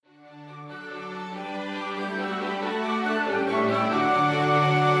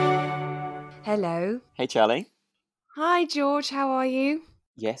Hello. Hey, Charlie. Hi, George. How are you?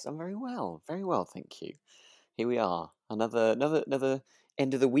 Yes, I'm very well, thank you. Here we are, another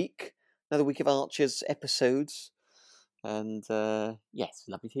end of the week, another week of Archers episodes, and yes,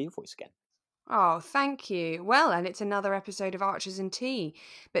 lovely to hear your voice again. Oh, thank you. Well, and it's another episode of Archers and Tea,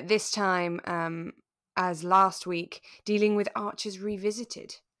 but this time, as last week, dealing with Archers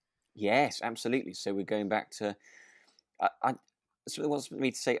Revisited. Yes, absolutely. So we're going back to, I sort of wants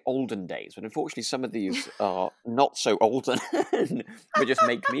me to say olden days, but unfortunately, some of these are not so olden, but just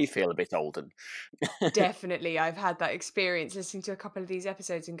make me feel a bit olden. Definitely, I've had that experience listening to a couple of these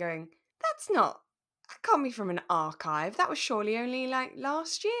episodes and going, that can't be from an archive. That was surely only like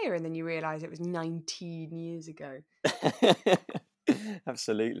last year. And then you realise it was 19 years ago.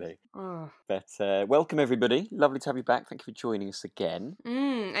 Absolutely. Oh. But welcome, everybody. Lovely to have you back. Thank you for joining us again.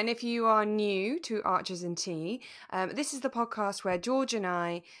 And if you are new to Archers and Tea, this is the podcast where George and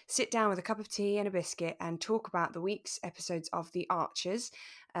I sit down with a cup of tea and a biscuit and talk about the week's episodes of The Archers.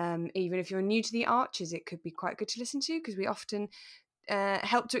 Even if you're new to The Archers, it could be quite good to listen to because we often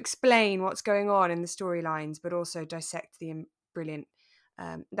help to explain what's going on in the storylines, but also dissect the brilliant.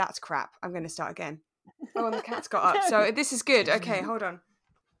 That's crap. I'm going to start again. Oh, and the cat's got up. So this is good. Okay, hold on.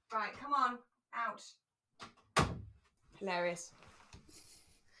 Right, come on. Out. Hilarious.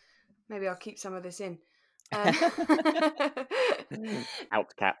 Maybe I'll keep some of this in. Out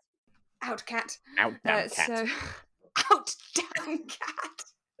cat. Out cat. Out damn cat. So, out damn cat.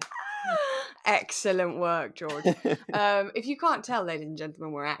 Excellent work, George. If you can't tell, ladies and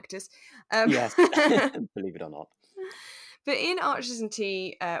gentlemen, we're actors. Yes, believe it or not. But in Archers and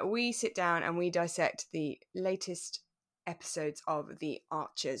Tea, we sit down and we dissect the latest episodes of The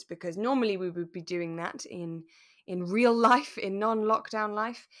Archers, because normally we would be doing that in real life, in non-lockdown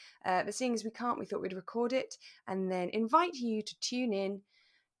life. But seeing as we can't, we thought we'd record it and then invite you to tune in,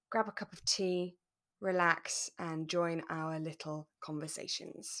 grab a cup of tea, relax, and join our little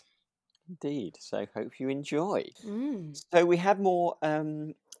conversations. Indeed. So hope you enjoy. Mm. So we had more.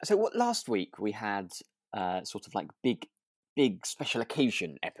 So what last week we had sort of like big special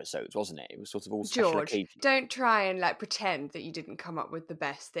occasion episodes, wasn't it? It was sort of all special George, occasion. don't try and pretend that you didn't come up with the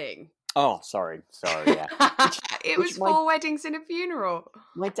best thing. Oh, sorry, yeah. It was 4 weddings and a funeral.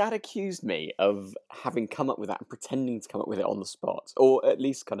 My dad accused me of having come up with that and pretending to come up with it on the spot, or at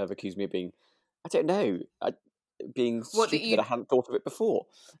least kind of accused me of being, I don't know, being stupid that I hadn't thought of it before.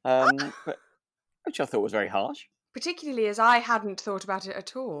 But which I thought was very harsh. Particularly as I hadn't thought about it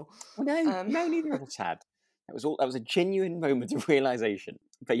at all. No, neither of us had. That was a genuine moment of realization.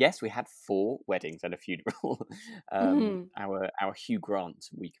 But yes, we had 4 weddings and a funeral. Our Hugh Grant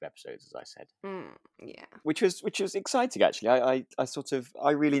week of episodes, as I said. Yeah. Which was exciting, actually. I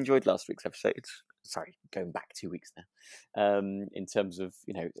really enjoyed last week's episode. Sorry, going back 2 weeks now. In terms of,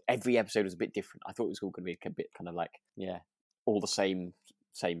 every episode was a bit different. I thought it was all going to be a bit kind of like, all the same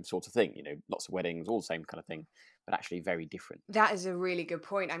sort of thing. Lots of weddings, all the same kind of thing, but actually very different. That is a really good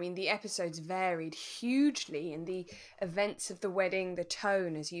point. I mean, the episodes varied hugely in the events of the wedding, the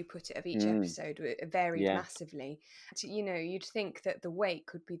tone, as you put it, of each episode varied massively. You'd think that the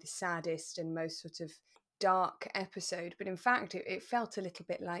wake would be the saddest and most sort of dark episode, but in fact it felt a little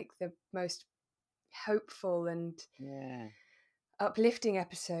bit like the most hopeful and uplifting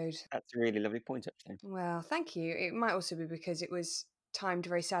episode. That's a really lovely point, actually. Well, thank you. It might also be because it was timed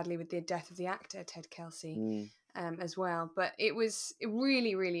very sadly with the death of the actor Ted Kelsey as well. But it was a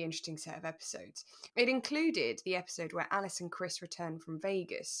really, really interesting set of episodes. It included the episode where Alice and Chris return from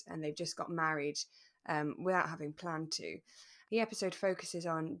Vegas and they've just got married without having planned to. The episode focuses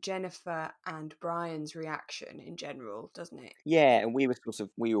on Jennifer and Brian's reaction in general, doesn't it? Yeah, and we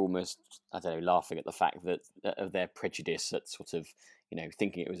were almost, I don't know, laughing at the fact that of their prejudice at sort of,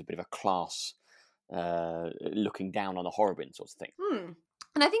 thinking it was a bit of a class, looking down on a Horrobin sort of thing.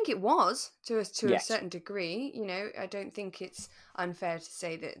 And I think it was to a certain degree. I don't think it's unfair to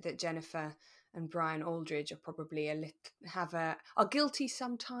say that Jennifer and Brian Aldridge are probably are guilty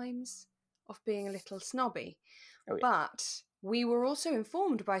sometimes of being a little snobby. Oh, yeah. But we were also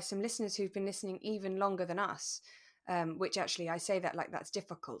informed by some listeners who've been listening even longer than us, which actually I say that like that's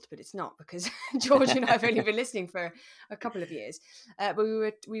difficult, but it's not, because George and I have only been listening for a couple of years. But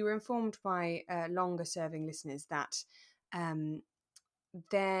we were informed by longer serving listeners that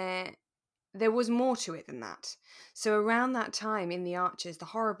there was more to it than that. So around that time in The Archers, the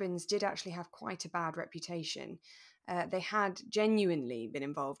Horrobins did actually have quite a bad reputation. They had genuinely been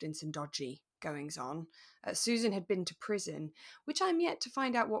involved in some dodgy goings on. Susan had been to prison, which I'm yet to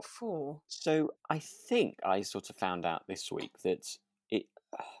find out what for. So I think I sort of found out this week that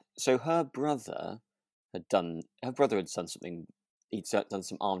so her brother had done something. He'd done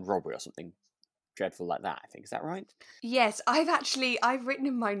some armed robbery or something dreadful like that, I think. Is that right? Yes, I've written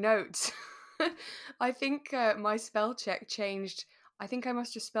in my notes. I think my spell check changed. I think I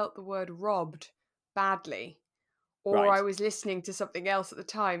must have spelt the word robbed badly, or I Right. was listening to something else at the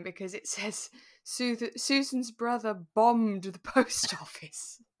time because it says Susan's brother bombed the post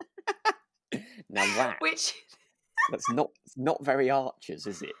office, Now which that's not very Archers,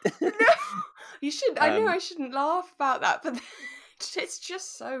 is it? no, you should. I know um, I shouldn't laugh about that, but it's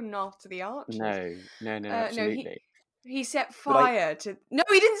just so not the Archers. no, No, absolutely. he set But I fire to. No,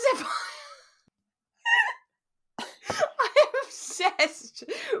 he didn't set fire. I'm obsessed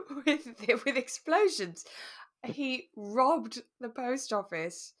with explosions. He robbed the post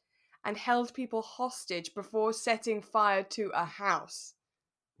office and held people hostage before setting fire to a house.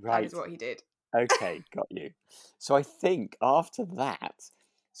 That is right. what he did. Okay, got you. So I think after that,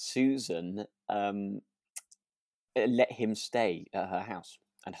 Susan let him stay at her house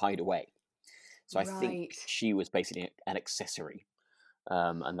and hide away. So I think Right. she was basically an accessory,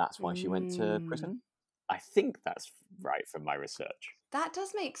 and that's why she went to Mm. prison. I think that's right from my research. That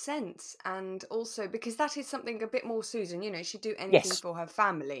does make sense. And also because that is something a bit more Susan, she'd do anything Yes, for her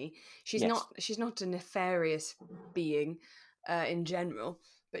family. yes, She's not a nefarious being in general,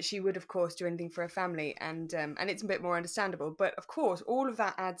 but she would of course do anything for her family and it's a bit more understandable. But of course, all of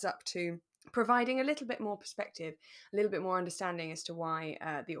that adds up to providing a little bit more perspective, a little bit more understanding as to why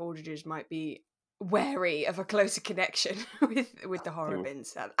the Aldridges might be wary of a closer connection with the they were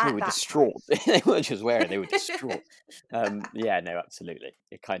Horrobins at they were that time. distraught. They weren't just wearing; they were distraught. Yeah, no, absolutely.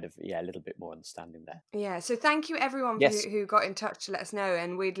 It kind of a little bit more understanding there. Yeah, so thank you everyone Yes, who got in touch to let us know,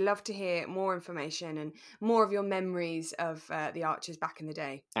 and we'd love to hear more information and more of your memories of the Archers back in the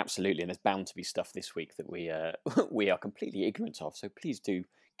day. absolutely. And there's bound to be stuff this week that we we are completely ignorant of. So please do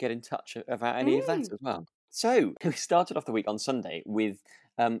get in touch about any of that Mm. as well. So we started off the week on Sunday with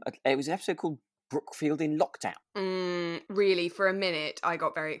it was an episode called Brookfield in Lockdown. Really, for a minute, I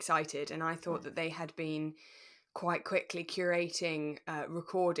got very excited, and I thought that they had been quite quickly curating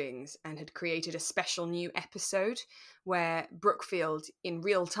recordings and had created a special new episode where Brookfield, in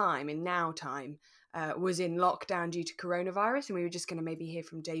real time, in now time, was in lockdown due to coronavirus, and we were just going to maybe hear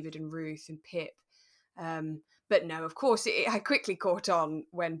from David and Ruth and Pip. But no, of course, I quickly caught on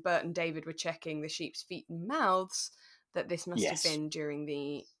when Bert and David were checking the sheep's feet and mouths that this must have Yes. been during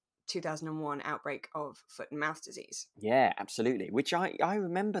the 2001 outbreak of foot and mouth disease. Yeah, absolutely. Which I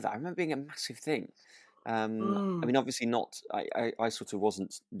remember that. I remember being a massive thing. I Mm. mean, obviously not. I sort of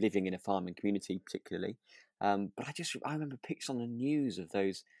wasn't living in a farming community particularly, but I remember pictures on the news of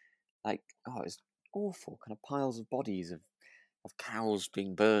those like it was awful kind of piles of bodies of cows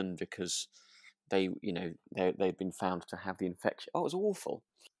being burned because they'd been found to have the infection. Oh, it was awful.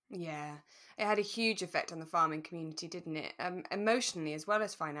 Yeah, it had a huge effect on the farming community, didn't it? Emotionally as well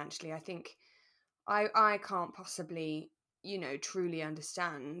as financially. I think I can't possibly, truly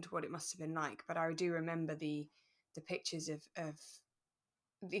understand what it must have been like, but I do remember the pictures of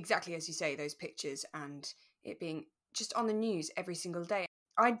exactly as you say, those pictures and it being just on the news every single day.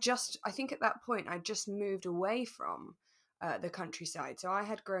 I think at that point, I just moved away from the countryside. So I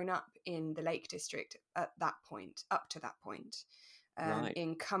had grown up in the Lake District at that point, up to that point, Right,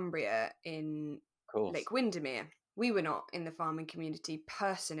 in Cumbria, in of course. Lake Windermere. We were not in the farming community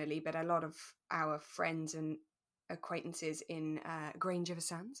personally, but a lot of our friends and acquaintances in Grange over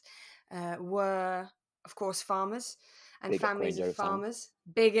Sands were, of course, farmers and Big up families Grange of over Sands. farmers.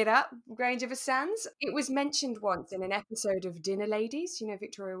 Big it up, Grange over Sands. It was mentioned once in an episode of Dinner Ladies,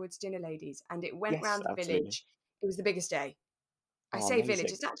 Victoria Wood's Dinner Ladies, and it went Yes, round the absolutely. village. It was the biggest day. I Oh, say village, amazing.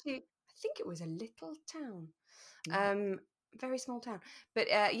 it's actually, I think it was a little town. Oh, Um, very small town. But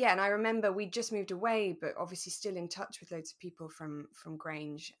yeah, and I remember we just moved away, but obviously still in touch with loads of people from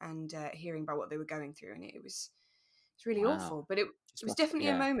Grange and hearing about what they were going through, and it was it's really wow. awful. But it Just was must, definitely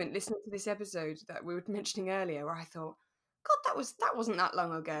a yeah. moment listening to this episode that we were mentioning earlier, where I thought, God, that wasn't that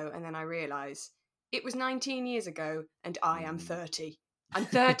long ago, and then I realised it was 19 years ago, and I am Mm. 30. I'm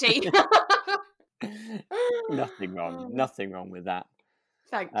 30. Nothing wrong with that.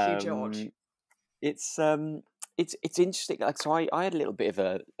 Thank you, George. Um, it's interesting. Like, so I had a little bit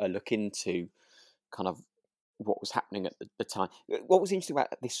of a look into kind of what was happening at the time. What was interesting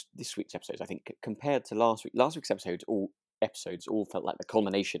about this week's episodes, I think, compared to last week's episodes all felt like the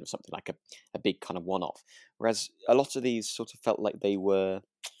culmination of something like a big kind of one off, whereas a lot of these sort of felt like they were,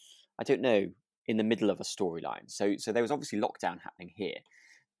 I don't know, in the middle of a storyline. So there was obviously lockdown happening here.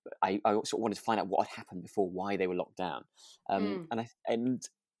 But I sort of wanted to find out what had happened before, why they were locked down, Mm.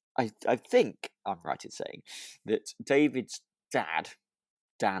 I think I'm right in saying that David's dad,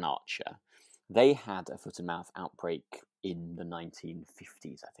 Dan Archer, they had a foot and mouth outbreak in the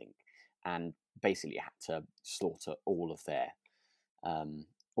 1950s, I think, and basically had to slaughter um,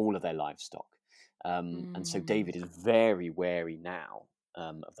 all of their livestock. And so Mm. David is very wary now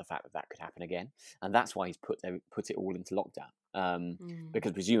of the fact that that could happen again, and that's why he's put it all into lockdown. Mm.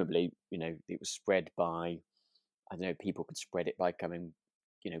 Because presumably, it was spread by, I don't know, people could spread it by going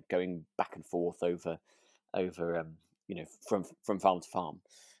back and forth over from farm to farm.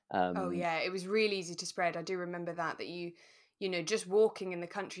 Oh Um, yeah, it was really easy to spread. I do remember that you just walking in the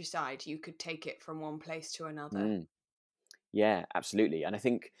countryside, you could take it from one place to another. mm, yeah, absolutely. And I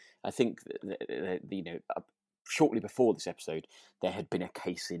think shortly before this episode, there had been a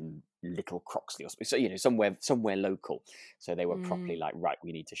case in Little Croxley, or somewhere local. So they were properly Mm. like, right,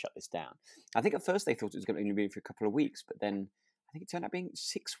 we need to shut this down. I think at first they thought it was going to be for a couple of weeks, but then I think it turned out being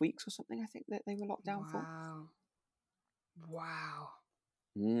 6 weeks or something. I think that they were locked down for. Wow. Wow.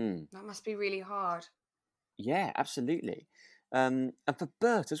 Mm. That must be really hard. Yeah, absolutely. And for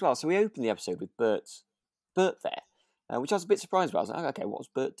Bert as well. So we opened the episode with Bert there, which I was a bit surprised about. I was like, oh, okay, what was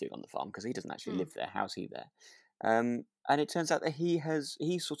Bert doing on the farm? Because he doesn't actually Mm. live there. How's he there? And it turns out that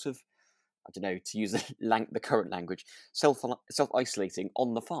he's sort of, I don't know, to use the current language, self isolating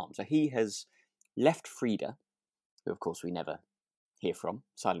on the farm. So he has left Frida, who of course we never hear from,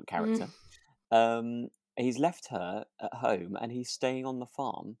 silent Mm. character. He's left her at home, and he's staying on the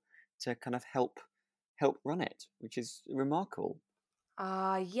farm to kind of help run it, which is remarkable.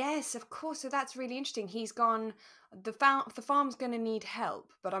 Yes, of course. So that's really interesting. He's gone. The farm's going to need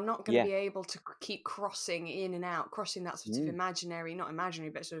help, but I'm not going to Yeah. be able to keep crossing in and out, crossing that sort of Mm. imaginary, not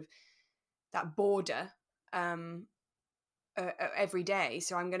imaginary, but sort of that border um, every day.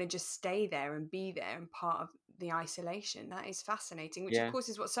 So I'm going to just stay there and be there and part of the isolation. That is fascinating. Which, of Yeah. course,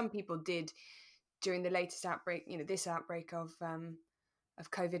 is what some people did during the latest outbreak. This outbreak of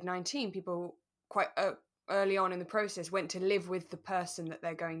COVID-19. People quite early on in the process went to live with the person that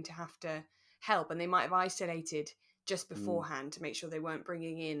they're going to have to help, and they might have isolated just Mm. beforehand to make sure they weren't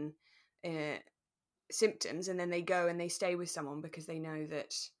bringing in symptoms, and then they go and they stay with someone because they know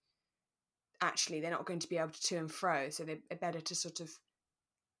that actually they're not going to be able to and fro, so they're better to sort of Yeah.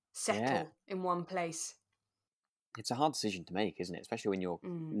 settle in one place. It's a hard decision to make, isn't it? Especially when you're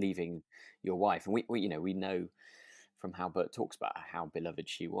Mm. leaving your wife, and we know from how Bert talks about how beloved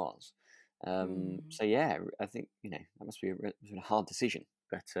she was. Mm. So yeah, I think that must be a hard decision,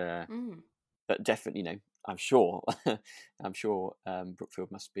 Mm. but definitely, I'm sure, I'm sure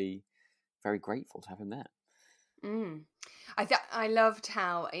Brookfield must be very grateful to have him there. Mm. I loved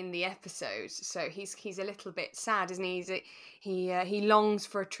how in the episode, so he's a little bit sad, isn't he? He longs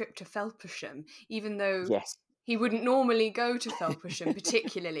for a trip to Felpersham, even though Yes. he wouldn't normally go to Felpersham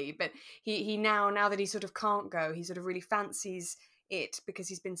particularly, but he now that he sort of can't go, he sort of really fancies it because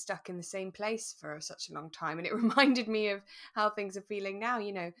he's been stuck in the same place for such a long time, and it reminded me of how things are feeling now.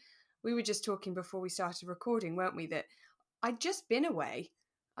 We were just talking before we started recording, weren't we? That I'd just been away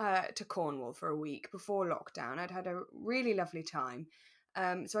to Cornwall for a week before lockdown. I'd had a really lovely time.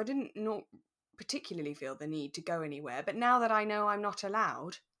 So I didn't not particularly feel the need to go anywhere. But now that I know I'm not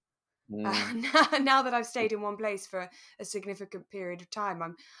allowed, Mm. now that I've stayed in one place for a significant period of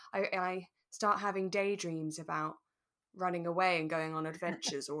time, I start having daydreams about running away and going on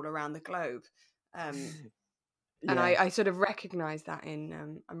adventures all around the globe. And Yeah. I sort of recognise that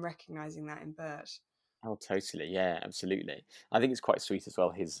I'm recognising that in Bert. Oh, totally. Yeah, absolutely. I think it's quite sweet as well.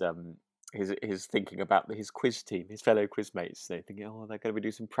 His thinking about his quiz team, his fellow quiz mates. Thinking, oh, they're going to be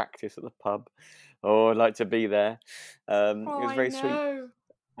doing some practice at the pub. Oh, I'd like to be there. It Oh, was I very sweet. know.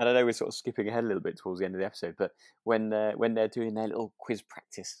 And I know we're sort of skipping ahead a little bit towards the end of the episode, but when they're doing their little quiz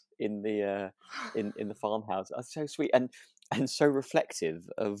practice in the farmhouse, that's so sweet and so reflective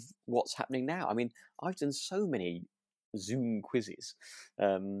of what's happening now. I mean, I've done so many Zoom quizzes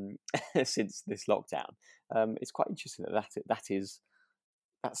since this lockdown. It's quite interesting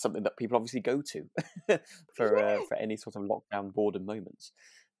that's something that people obviously go to Yeah. for any sort of lockdown boredom moments.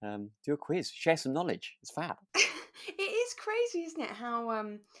 Do a quiz, share some knowledge. It's fab. It is crazy, isn't it?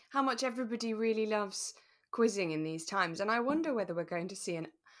 How much everybody really loves quizzing in these times, and I wonder whether we're going to see an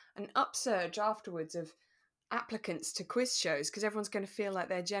upsurge afterwards of applicants to quiz shows because everyone's going to feel like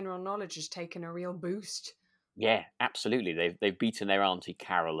their general knowledge has taken a real boost. Yeah, absolutely. They've beaten their Auntie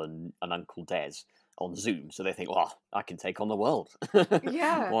Carol and Uncle Des on Zoom, so they think, well, I can take on the world.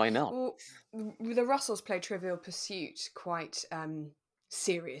 Yeah. Why not? Well, the Russells play Trivial Pursuit quite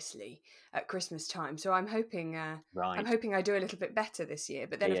seriously at Christmas time, so I'm Right. hoping I do a little bit better this year.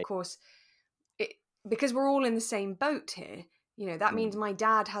 But Yeah, then, of yeah. course, it because we're all in the same boat here. That means Mm. my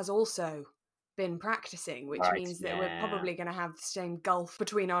dad has also been practicing, which Right. means that we're Yeah. probably going to have the same gulf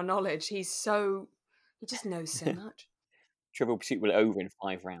between our knowledge. He just knows so much. Trivial Pursuit will over in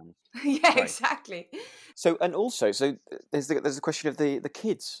 5 rounds. Yeah, Sorry. exactly. So and also, there's the question of the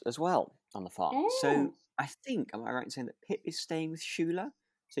kids as well on the farm. So Ooh. I think, am I right in saying that Pip is staying with Shula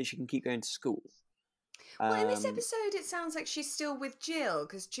so she can keep going to school? Well, in this Um, episode, it sounds like she's still with Jill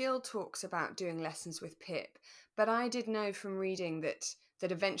because Jill talks about doing lessons with Pip. But I did know from reading that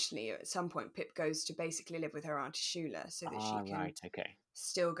eventually, at some point, Pip goes to basically live with her Auntie Shula so that she can right, okay,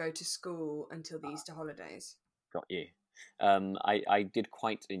 still go to school until the Easter holidays. got you. I did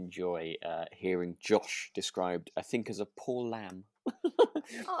quite enjoy hearing Josh described, I think, as a poor lamb,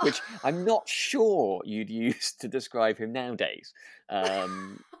 Oh. which I'm not sure you'd use to describe him nowadays. I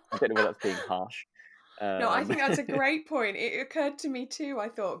don't know whether that's being harsh. No, I Um, think that's a great point. It occurred to me too. I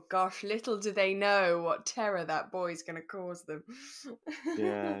thought, gosh, little do they know what terror that boy's going to cause them.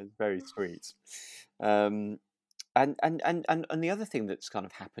 yeah, very sweet. Um, and the other thing that's kind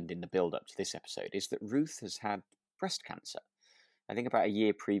of happened in the build up to this episode is that Ruth has had breast cancer. I think about a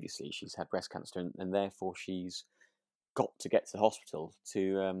year previously she's had breast cancer, and therefore she's got to get to the hospital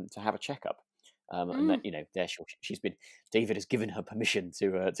to have a checkup. And that, Mm. there she's been. David has given her permission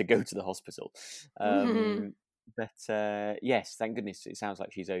to go to the hospital. But yes, thank goodness it sounds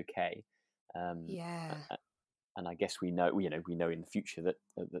like she's okay. Um, Yeah. and I guess we know in the future that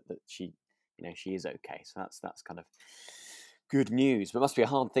she she is okay. So that's kind of good news. But it must be a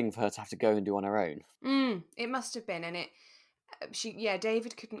hard thing for her to have to go and do on her own. It must have been, and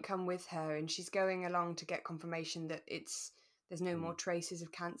David couldn't come with her, and she's going along to get confirmation that there's no more Mm. traces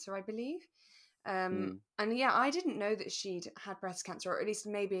of cancer, I believe. Mm. And yeah, I didn't know that she'd had breast cancer, or at least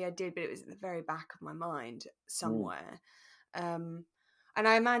maybe I did, but it was at the very back of my mind Mm. somewhere. And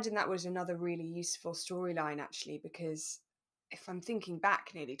I imagine that was another really useful storyline, actually, because if I'm thinking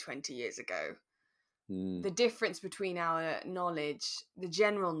back nearly 20 years ago, Mm. the difference between our knowledge, the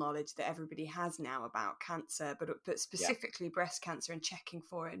general knowledge that everybody has now about cancer, but Yeah. specifically breast cancer and checking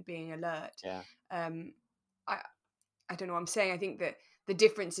for it and being alert. Yeah. Um, I I don't know what I'm saying. I think that the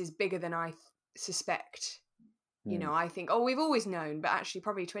difference is bigger than I suspect. Mm. I think, oh, we've always known, but actually,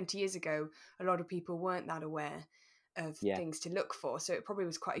 probably 20 years ago, a lot of people weren't that aware of Yeah. things to look for. So it probably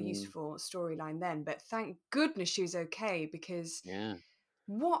was quite a Mm. useful storyline then. But thank goodness she's okay, because Yeah.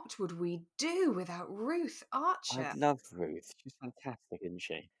 what would we do without Ruth I Archer? love Ruth. She's fantastic, isn't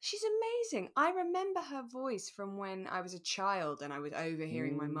she? She's amazing. I remember her voice from when I was a child and I was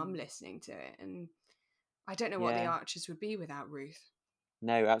overhearing my mum Mm. listening to it. And I don't know what the Yeah. Archers would be without Ruth.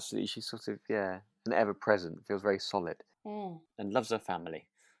 No, absolutely. She's sort of an ever present. Feels very solid Mm. and loves her family.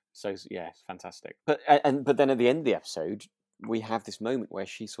 So yeah, it's fantastic. But then at the end of the episode, we have this moment where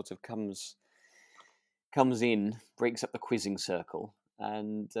she sort of comes in, breaks up the quizzing circle,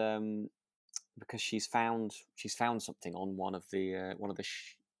 and because she's found something on one of the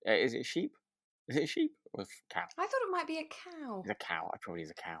is it a sheep? Is it a sheep or a cow? I thought it might be a cow. It's a cow. I probably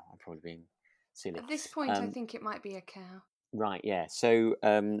is a cow. I'm probably being silly. At this point, I Um, think it might be a cow. right, yeah. So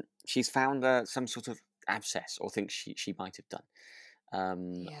she's found some sort of abscess, or thinks she might have done.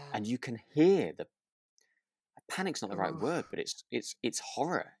 Yeah. And you can hear the panic's not the right word, Oof. but it's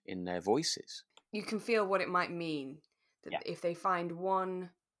horror in their voices. You can feel what it might mean. That Yeah, if they find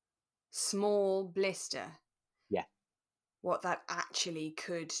one small blister, yeah, what that actually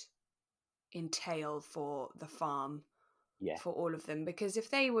could entail for the farm, yeah, for all of them. Because if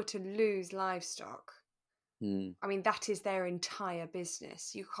they were to lose livestock, mm, I mean, that is their entire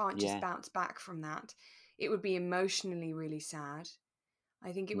business. You can't just yeah, bounce back from that. It would be emotionally really sad.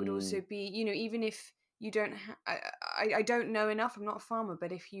 I think it would also mm, be, even if you don't, I don't know enough. I'm not a farmer,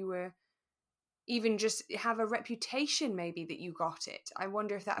 but if you were even just have a reputation, maybe that you got it, I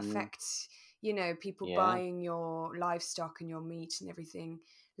wonder if that mm, affects, people yeah, buying your livestock and your meat and everything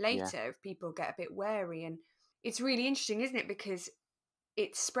yeah, later. If people get a bit wary, and it's really interesting, isn't it? Because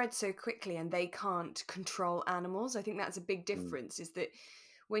it spreads so quickly and they can't control animals. I think that's a big mm, difference, is that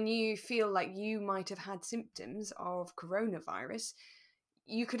when you feel like you might have had symptoms of coronavirus,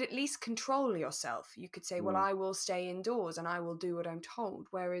 you could at least control yourself. You could say, well, mm, I will stay indoors and I will do what I'm told.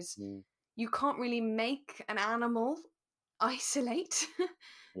 Whereas mm, you can't really make an animal isolate.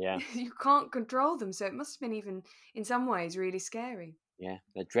 yeah, You can't control them. So it must have been, even in some ways, really scary. yeah.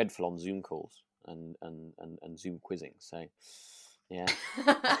 They're dreadful on Zoom calls and Zoom quizzing. So yeah,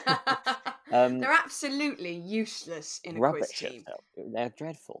 um, They're absolutely useless in a quiz rubbish at team. stuff. They're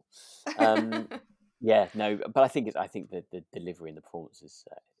dreadful. Um, yeah, no, but I think the delivery and the performance is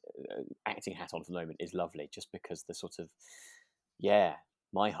acting hat on for the moment is lovely, just because the sort of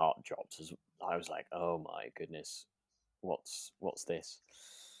my heart dropped as I was like, oh my goodness, what's this?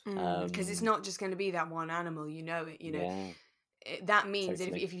 Because it's Um, not just going to be that one animal, it. yeah, that means that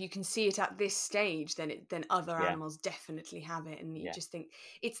Totally. if you can see it at this stage, then other Yeah. animals definitely have it, and you Yeah. just think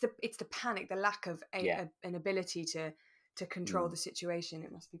it's the panic, the lack of Yeah. an ability to control Mm. the situation.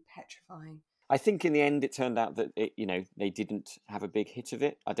 It must be petrifying. I think in the end it turned out that they didn't have a big hit of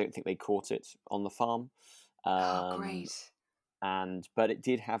it. I don't think they caught it on the farm, Oh, um, great. but it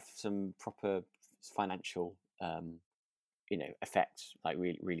did have some proper financial effects, like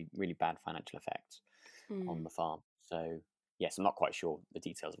really really really bad financial effects on Mm. the farm. So yes, I'm not quite sure the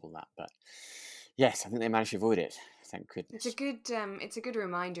details of all that, but yes, I think they managed to avoid it. Thank It's a goodness. good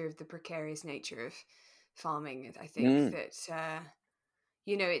reminder of the precarious nature of farming. I think Mm, that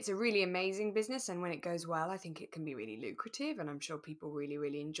it's a really amazing business, and when it goes well, I think it can be really lucrative, and I'm sure people really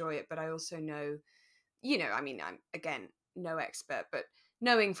really enjoy it. But I also know, I mean, I'm again no expert, but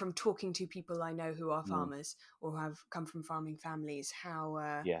knowing from talking to people I know who are mm, farmers or who have come from farming families,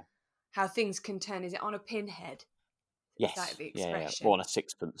 yeah. how things can turn. Is it on a pinhead? Is that Yes. the Yeah. Yeah. Or expression? on a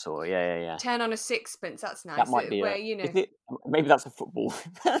sixpence, or yeah. Turn on a sixpence. That's That nice. might be Where a. Is it? Maybe that's a football.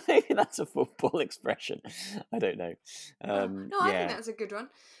 Maybe that's a football expression. I don't know. No, I think Yeah. that's a good one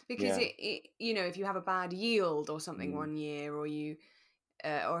because Yeah. if you have a bad yield or something Mm, one year, or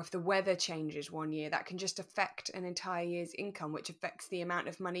if the weather changes one year, that can just affect an entire year's income, which affects the amount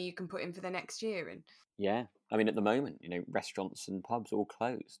of money you can put in for the next year. And yeah. I mean, at the moment, restaurants and pubs all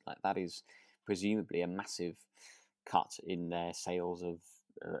closed. Like that is presumably a massive cut in their sales of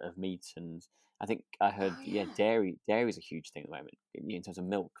meat, and I think I heard, oh yeah, yeah, dairy is a huge thing at the moment in terms of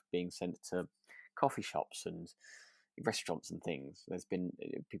milk being sent to coffee shops and restaurants and things. There's been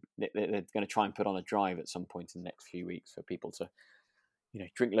people, they're going to try and put on a drive at some point in the next few weeks for people to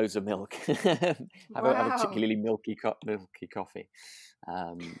drink loads of milk, have a wow. particularly milky coffee,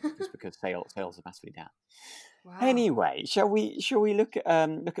 just because sales are massively down. Wow. Anyway, shall we look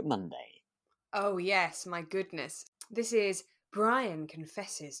at Monday? Oh yes, my goodness. This is Brian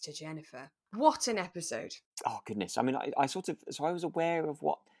confesses to Jennifer. What an episode. Oh goodness! I mean, I sort of I was aware of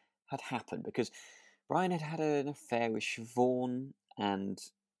what had happened because Brian had an affair with Siobhan, and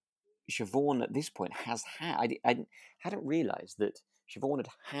Siobhan at this point has had. I hadn't realised that Siobhan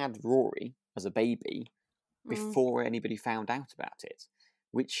had Rory as a baby Mm. before anybody found out about it.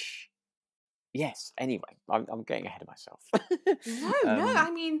 Which, yes. Anyway, I'm getting ahead of myself. No, no. um,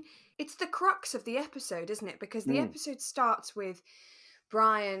 I mean, it's the crux of the episode, isn't it? Because the mm, episode starts with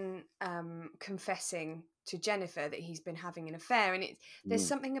Brian confessing to Jennifer that he's been having an affair, and there's mm,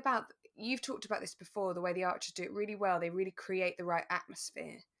 something about, you've talked about this before, the way the Archers do it really well. They really create the right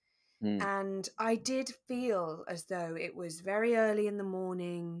atmosphere, mm, and I did feel as though it was very early in the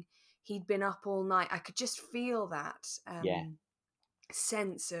morning. He'd been up all night. I could just feel that yeah.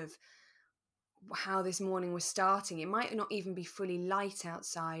 sense of how this morning was starting. It might not even be fully light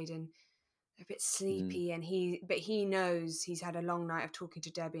outside, and a bit Mm, sleepy, and but he knows he's had a long night of talking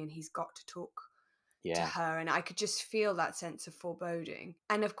to Debbie, and he's got to talk to yeah. her, and I could just feel that sense of foreboding.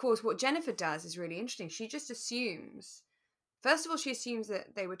 And of course what Jennifer does is really interesting. She just assumes, first of all, she assumes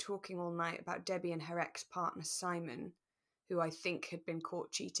that they were talking all night about Debbie and her ex-partner Simon, who I think had been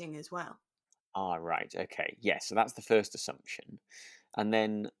caught cheating as well. Ah, right. Okay. Yeah. So that's the first assumption, and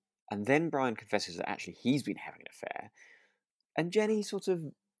then Brian confesses that actually he's been having an affair, and Jenny sort of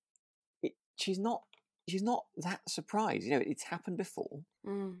she's not that surprised. It's happened before.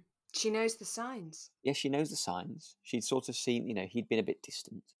 Mm. She knows the signs. Yes, she knows the signs. She'd sort of seen, he'd been a bit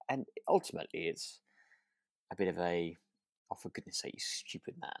distant, and ultimately it's a bit of a, oh for goodness sake, you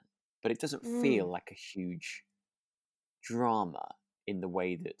stupid man. But it doesn't feel Mm. like a huge drama in the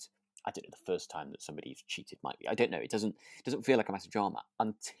way that, I don't know, the first time that somebody's cheated might be. I don't know. It doesn't feel like a massive drama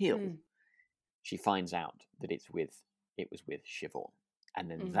until Mm. she finds out that it was with Siobhan,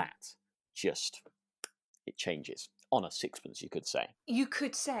 and then Mm. that just, it changes on a sixpence, you could say. You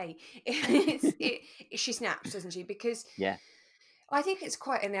could say she snaps, doesn't she? Because Yeah. I think it's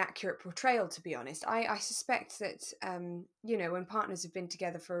quite an accurate portrayal, to be honest. I suspect that, when partners have been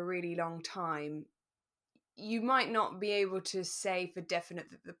together for a really long time, you might not be able to say for definite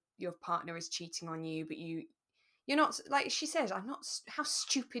that your partner is cheating on you, but you're not, like she says, I'm not, how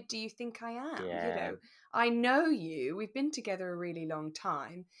stupid do you think I am? Yeah. I know you, we've been together a really long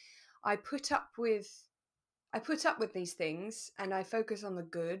time. I put up with these things, and I focus on the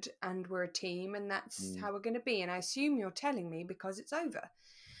good, and we're a team, and that's Mm, how we're going to be. And I assume you're telling me because it's over.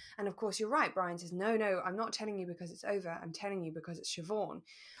 And of course, you're right. Brian says, no, I'm not telling you because it's over. I'm telling you because it's Siobhan.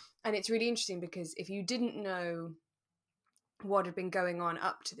 And it's really interesting because if you didn't know what had been going on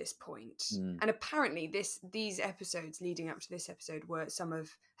up to this point, mm. and apparently these episodes leading up to this episode were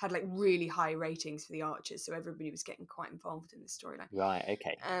had like really high ratings for the Archers, so everybody was getting quite involved in the storyline. Right.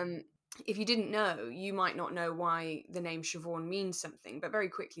 Okay. if you didn't know, you might not know why the name Siobhan means something, but very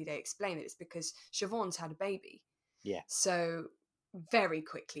quickly they explain that it's because Siobhan's had a baby. Yeah. So very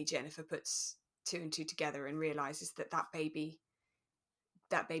quickly Jennifer puts two and two together and realizes that baby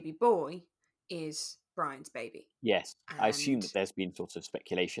boy is Brian's baby. Yes. I assume And that there's been sort of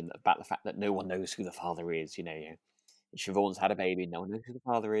speculation about the fact that no one knows who the father is. Siobhan's had a baby, no one knows who the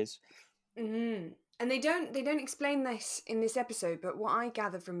father is. and they don't explain this in this episode, but what I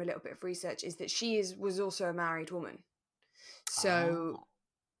gathered from a little bit of research is that she was also a married woman. So Ah.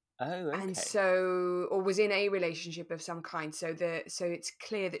 Oh, okay. and so, or was in a relationship of some kind. So it's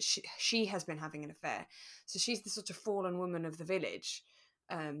clear that she has been having an affair. So she's the sort of fallen woman of the village,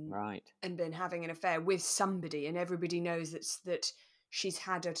 Right. and been having an affair with somebody, and everybody knows that she's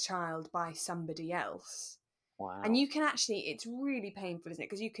had a child by somebody else. Wow. And you can actually, it's really painful, isn't it?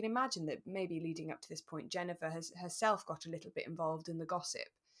 Because you can imagine that maybe leading up to this point, Jennifer has herself got a little bit involved in the gossip.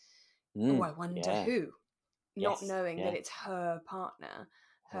 Oh, I wonder who. Not Yes. knowing that it's her partner,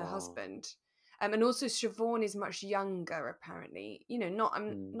 her husband. And also Siobhan is much younger, apparently. Not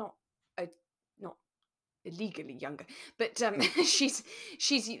illegally younger, but she's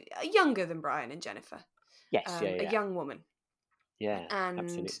younger than Brian and Jennifer. Yes, A young woman. Yeah, and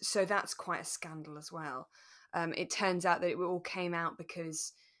absolutely. so that's quite a scandal as well. It turns out that it all came out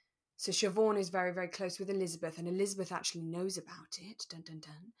because Siobhan is very, very close with Elizabeth, and Elizabeth actually knows about it. Dun dun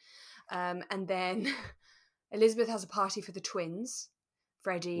dun. And then Elizabeth has a party for the twins,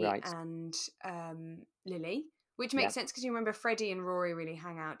 Freddie Right. and Lily, which makes sense because you remember Freddie and Rory really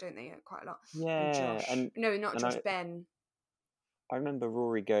hang out, don't they, quite a lot? Yeah, And Josh. No, not Josh, Ben. I remember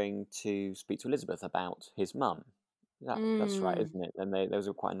Rory going to speak to Elizabeth about his mum. That's right, isn't it? And there was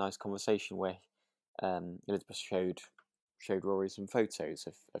quite a nice conversation where Elizabeth showed Rory some photos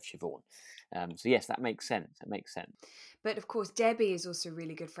of Siobhan. So yes, that makes sense. It makes sense. But of course, Debbie is also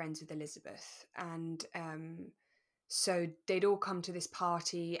really good friends with Elizabeth, and so they'd all come to this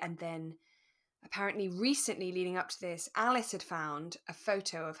party, and then apparently recently, leading up to this, Alice had found a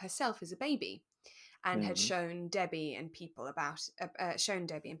photo of herself as a baby, and had shown Debbie and people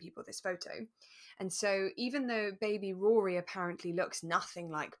this photo. And so even though baby Rory apparently looks nothing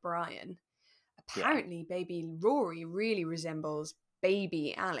like Brian, apparently baby Rory really resembles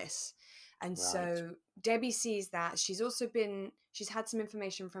baby Alice. And so Debbie sees that. She's had some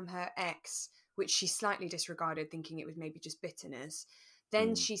information from her ex, which she slightly disregarded, thinking it was maybe just bitterness.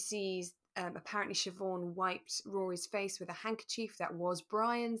 Then she sees apparently Siobhan wiped Rory's face with a handkerchief that was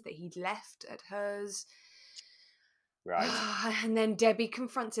Brian's, that he'd left at hers. Right. And then Debbie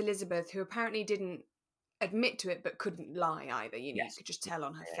confronts Elizabeth, who apparently didn't admit to it but couldn't lie either. You could just tell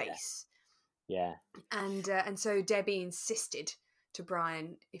on her face. Yeah. And so Debbie insisted to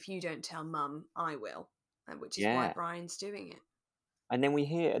Brian, if you don't tell Mum, I will, which is why Brian's doing it. And then we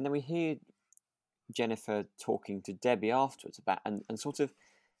hear Jennifer talking to Debbie afterwards about and sort of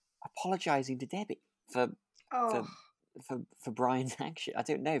apologising to Debbie for Brian's action. I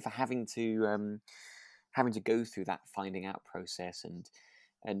don't know, for having to go through that finding out process, and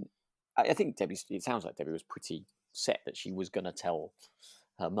I think it sounds like Debbie was pretty set that she was going to tell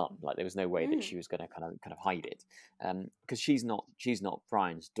her mum. Like there was no way that she was going to kind of hide it, because she's not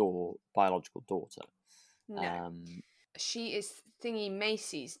Brian's biological daughter. No. She is Thingy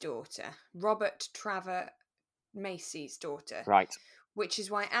Macy's daughter, Robert Traver Macy's daughter. Right. Which is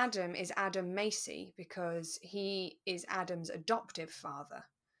why Adam is Adam Macy, because he is Adam's adoptive father.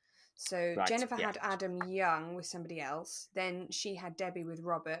 So Jennifer had Adam young with somebody else. Then she had Debbie with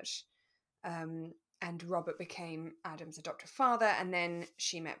Robert, and Robert became Adam's adoptive father. And then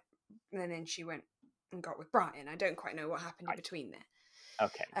she went and got with Brian. I don't quite know what happened in between there.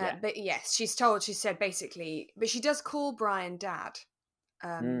 Okay. But yes, she said basically, but she does call Brian Dad.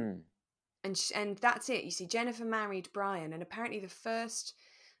 And that's it. You see, Jennifer married Brian, and apparently the first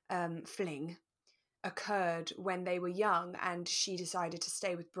fling occurred when they were young, and she decided to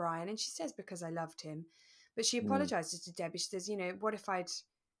stay with Brian. And she says, because I loved him. But she apologizes to Debbie. She says, what if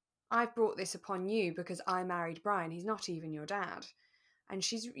I've brought this upon you because I married Brian. He's not even your dad. And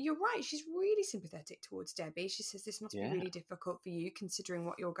you're right, she's really sympathetic towards Debbie. She says, this must be really difficult for you considering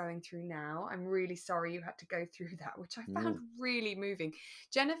what you're going through now. I'm really sorry you had to go through that, which I found really moving.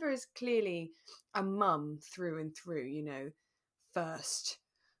 Jennifer is clearly a mum through and through, first.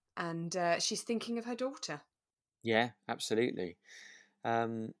 And she's thinking of her daughter. Yeah, absolutely. I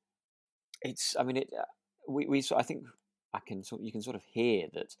think you can sort of hear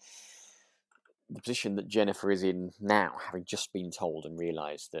that the position that Jennifer is in now, having just been told and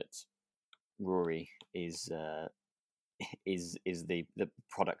realised that Rory is the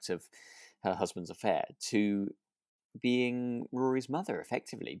product of her husband's affair, to being Rory's mother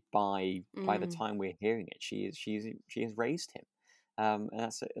effectively by the Mm. time we're hearing it. She has raised him, and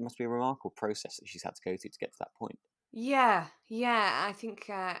it must be a remarkable process that she's had to go through to get to that point. Yeah, yeah. I think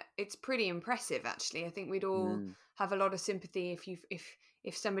it's pretty impressive, actually. I think we'd all Mm, have a lot of sympathy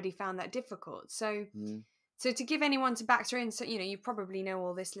if somebody found that difficult. So, mm, so to give anyone to backstory, and so you probably know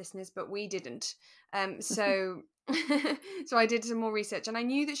all this, listeners, but we didn't. So, so I did some more research, and I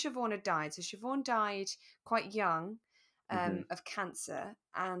knew that Siobhan had died. So Siobhan died quite young, mm-hmm. of cancer,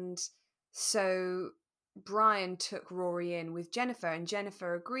 and so Brian took Rory in with Jennifer, and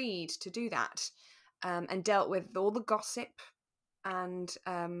Jennifer agreed to do that, and dealt with all the gossip, and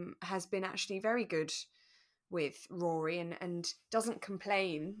has been actually very good with Rory, and doesn't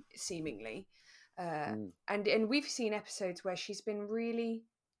complain seemingly. Mm. And we've seen episodes where she's been really,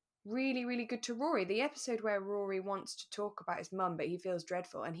 really, really good to Rory. The episode where Rory wants to talk about his mum, but he feels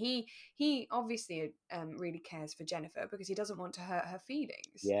dreadful, and he obviously really cares for Jennifer because he doesn't want to hurt her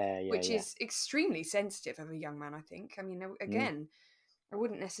feelings, Yeah, yeah, which yeah. is extremely sensitive of a young man, I think. I mean, Mm, again, I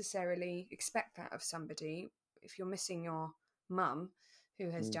wouldn't necessarily expect that of somebody if you're missing your mum who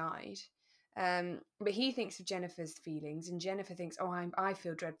has mm. died. But he thinks of Jennifer's feelings, and Jennifer thinks, "Oh, I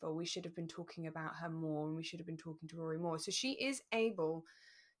feel dreadful. We should have been talking about her more, and we should have been talking to Rory more." So she is able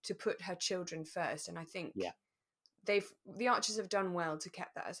to put her children first, and I think Yeah, the Archers have done well to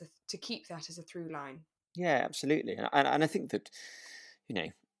keep that as a through line. yeah, absolutely. And I think that, you know,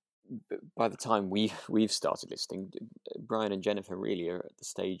 by the time we've started listening, Brian and Jennifer really are at the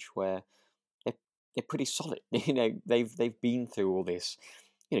stage where they're, they're pretty solid. They've been through all this.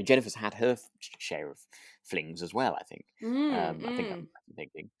 Jennifer's had her share of flings as well. I think. I think Mm. I'm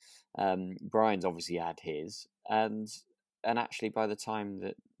thinking. Brian's obviously had his, and actually by the time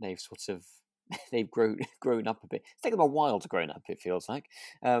that they've sort of they've grown up a bit. It's taken them a while to grow up. It feels like,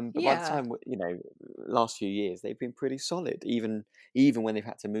 but by the Yeah. time last few years, they've been pretty solid. Even when they've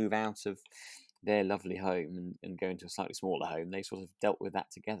had to move out of their lovely home and go into a slightly smaller home, they sort of dealt with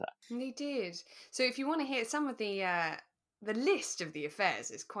that together. They did. So if you want to hear some of the list of the affairs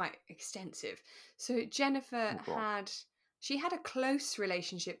is quite extensive. So Jennifer Oh, go on. she had a close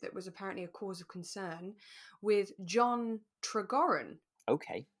relationship that was apparently a cause of concern with John Tregoran.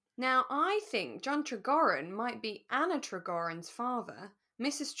 Okay. Now I think John Tregoran might be Anna Tregoran's father,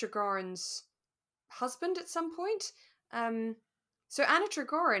 Mrs. Tregoran's husband at some point. Um, so Anna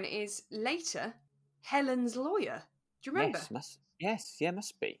Tregoran is later Helen's lawyer. Do you remember? Yes, yeah,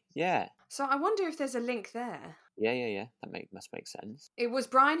 must be. Yeah. So I wonder if there's a link there. Yeah, yeah, yeah. Must make sense. It was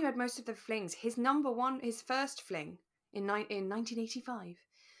Brian who had most of the flings. His first fling in 1985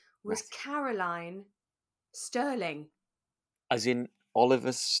 was Right. Caroline Sterling. As in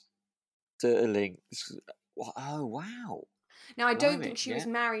Oliver Sterling. Oh, wow. Now I don't think Blimey. she was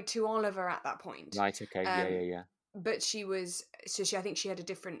Yeah. married to Oliver at that point, Right. Okay. Yeah. um, Yeah. Yeah. but she was. So I think she had a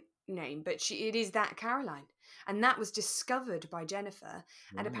different name, but it is that Caroline, and that was discovered by Jennifer,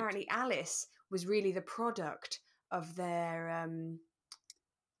 and Right. apparently Alice was really the product of their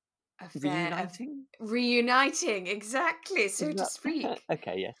Reuniting. reuniting, exactly, Is so to that speak.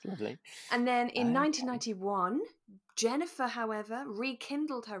 okay? Yes. Lovely. And then in Okay. 1991, Jennifer, however,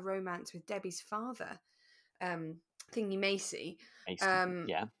 rekindled her romance with Debbie's father, um, Thingy Macy. Mason. Um,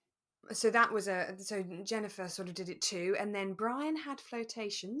 Yeah. so Jennifer sort of did it too. And then Brian had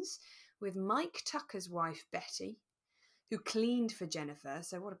flirtations with Mike Tucker's wife, Betty, who cleaned for Jennifer.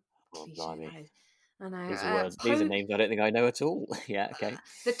 So what a Oh, cliche blimey. that is. I know. These are words. These are names I don't think I know at all. Yeah. Okay.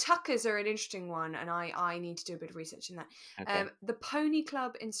 The Tuckers are an interesting one, and I need to do a bit of research in that. Okay. The Pony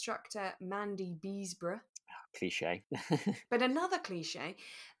Club instructor Mandy Beesborough. Cliche. But another cliche,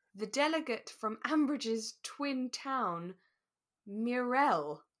 the delegate from Ambridge's twin town,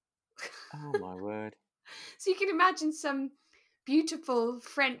 Mirelle. Oh my word. So you can imagine some beautiful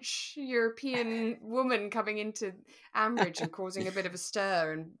French European woman coming into Ambridge and causing a bit of a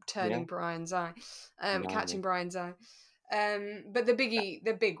stir and Yeah. turning Brian's eye, catching Blimey. Brian's eye. But the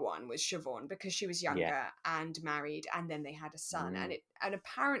big one was Siobhan because she was Yeah. younger and married, and then they had a son. Mm. And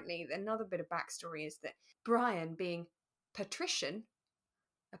apparently another bit of backstory is that Brian, being patrician,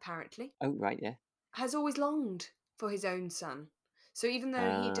 apparently, Oh right. Yeah. has always longed for his own son. So even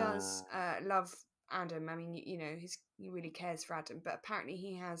though he does Uh, love Adam, I mean, he really cares for Adam, but apparently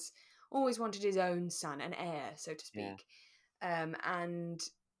he has always wanted his own son, an heir, so to yeah. speak. And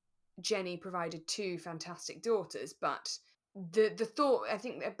Jenny provided two fantastic daughters, but the thought, I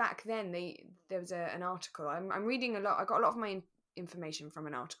think that back then there was an article. I'm reading a lot. I got a lot of my information from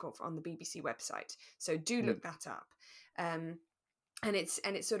an article on the BBC website, so do Mm. look that up. Um, and it's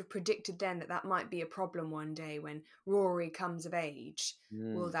sort of predicted then that that might be a problem one day when Rory comes of age.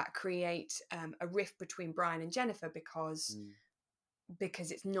 Will Mm, that create a rift between Brian and Jennifer mm.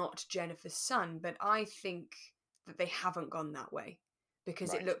 because it's not Jennifer's son? But I think that they haven't gone that way,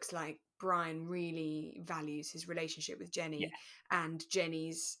 because it Right. looks like Brian really values his relationship with Yeah. Jenny and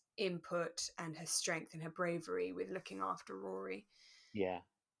Jenny's input and her strength and her bravery with looking after Rory. Yeah.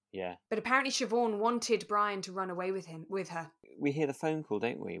 Yeah. But apparently Siobhan wanted Brian to run away with her. We hear the phone call,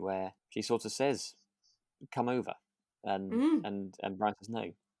 don't we, where she sort of says, "Come over," and Mm. and Brian says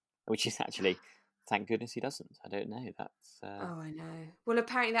no, which is actually, thank goodness he doesn't. I don't know. That's Oh, I know. Well,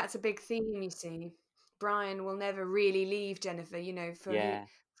 apparently that's a big theme, you see. Brian will never really leave Jennifer, yeah,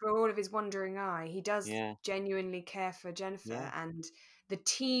 for all of his wandering eye. He does yeah, genuinely care for Jennifer yeah. and the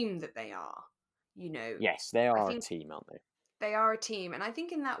team that they are. You know, Yes, they I are a think team, aren't they? they are a team, and I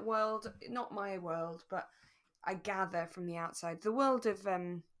think in that world, not my world, but I gather from the outside, the world of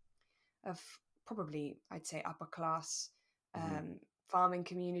probably, I'd say, upper class Mm-hmm. farming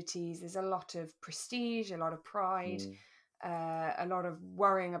communities. There's a lot of prestige, a lot of pride, Mm, a lot of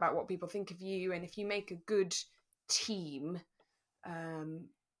worrying about what people think of you. And if you make a good team, um,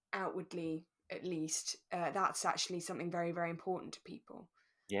 outwardly at least, that's actually something very, very important to people.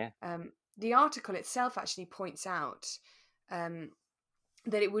 yeah. The article itself actually points out um,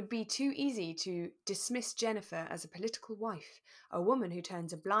 that it would be too easy to dismiss Jennifer as a political wife, a woman who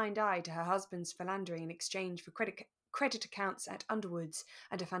turns a blind eye to her husband's philandering in exchange for credit accounts at Underwoods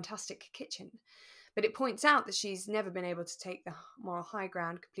and a fantastic kitchen. But it points out that she's never been able to take the moral high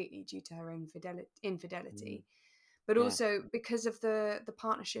ground completely due to her own Mm, infidelity, but yeah. also because of the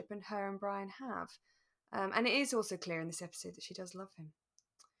partnership and her and Brian have. And it is also clear in this episode that she does love him.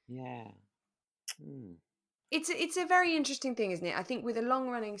 Yeah. Mm, It's a very interesting thing, isn't it? I think with a long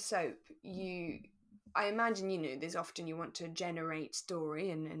running soap, I imagine, there's often you want to generate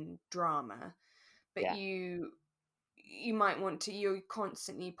story and drama, but yeah. you might want to, you're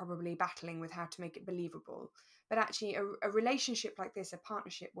constantly probably battling with how to make it believable. But actually a relationship like this, a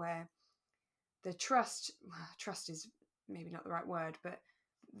partnership where the trust is maybe not the right word, but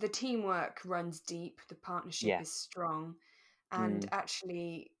the teamwork runs deep, the partnership Yeah. is strong, and Mm,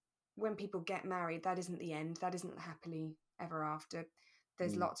 actually when people get married, that isn't the end, that isn't happily ever after.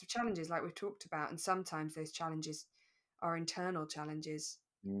 There's mm, lots of challenges like we've talked about, and sometimes those challenges are internal challenges,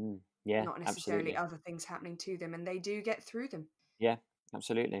 mm. Yeah, not necessarily absolutely. other things happening to them, and they do get through them. Yeah,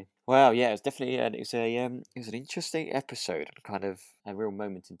 absolutely. Well, yeah, it's definitely it was an interesting episode, and kind of a real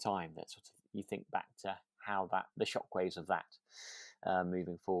moment in time that sort of you think back to how that the shockwaves of that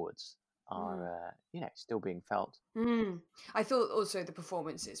moving forwards are Mm. still being felt. Mm. I thought also the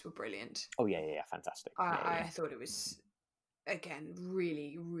performances were brilliant. Oh yeah, yeah, yeah, fantastic. Yeah, I yeah, thought it was, again,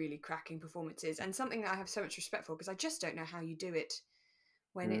 really, really cracking performances, and something that I have so much respect for, because I just don't know how you do it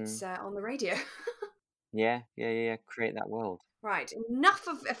when it's mm, on the radio. yeah, yeah, yeah, yeah. Create that world. Right, enough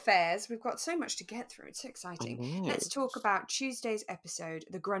of affairs. We've got so much to get through. It's so I exciting. know. Let's talk about Tuesday's episode,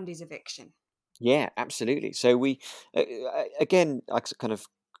 The Grundy's Eviction. Yeah, absolutely. So again, kind of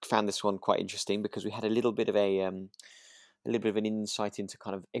found this one quite interesting because we had a little bit of an insight into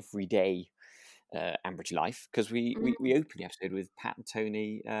kind of everyday Ambridge life because we opened the episode with Pat and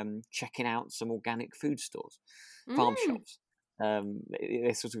Tony checking out some organic food stores, farm Mm, shops.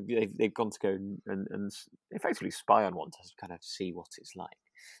 They sort of they've gone to go and effectively spy on one to kind of see what it's like.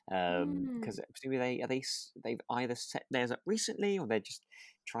 mm, Because presumably they've either set theirs up recently or they're just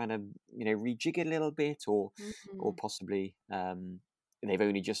trying to rejig it a little bit or mm, possibly they've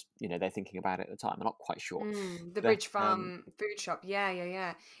only just they're thinking about it at the time. I'm not quite sure, The but Bridge Farm food shop. Yeah, yeah,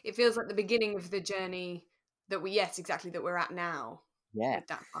 yeah. It feels like the beginning of the journey yes, exactly, that we're at now yeah. with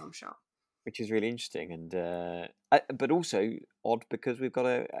that farm shop. Which is really interesting and but also odd because we've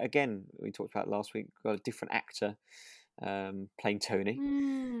got again we talked about last week, got a different actor playing Tony,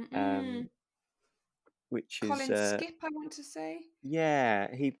 Mm, mm. um, which is Colin Skip, I want to say. yeah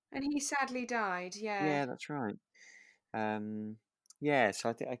And he sadly died, yeah. yeah, that's right. um, yeah, so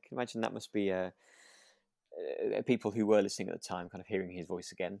I think I can imagine that must be people who were listening at the time kind of hearing his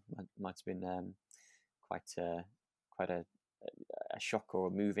voice again might have been quite quite a shock or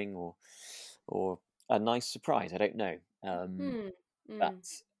a moving or a nice surprise. I don't know. Hmm. But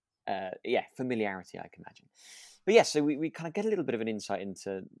Mm. yeah, familiarity, I can imagine. But yeah, so we kind of get a little bit of an insight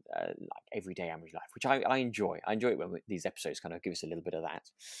into like everyday Ambridge life, which I enjoy. I enjoy it when these episodes kind of give us a little bit of that.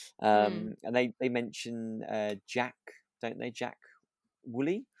 Mm. And they mention Jack, don't they? Jack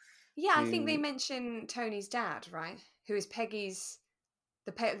Woolley, Yeah, I think they who mention Tony's dad, right? Who is Peggy's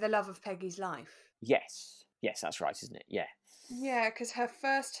the love of Peggy's life. yes, that's right, isn't it? Yeah, Yeah, because her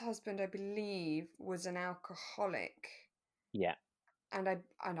first husband, I believe, was an alcoholic. yeah,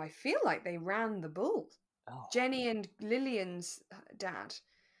 I feel like they ran the bull. Oh, Jenny and Lillian's dad,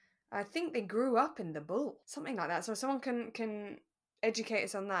 I think they grew up in the bull, something like that. So someone can educate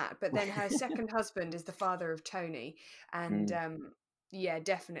us on that. But then her second husband is the father of Tony, and mm. yeah,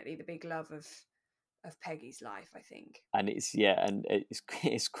 definitely the big love of Peggy's life, I think. And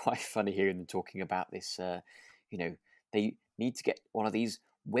it's quite funny hearing them talking about this. You know, they need to get one of these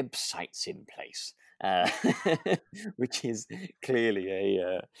websites in place, which is clearly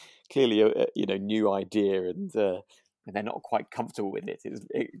a new idea, and they're not quite comfortable with it.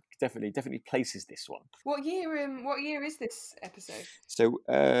 It definitely places this one. What year? What year is this episode? So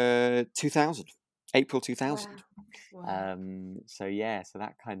 2000, April 2000. Wow. So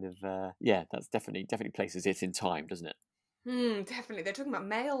that kind of that's definitely places it in time, doesn't it? Definitely. They're talking about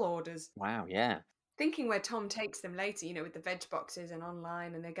mail orders. Wow, yeah. Thinking where Tom takes them later, with the veg boxes and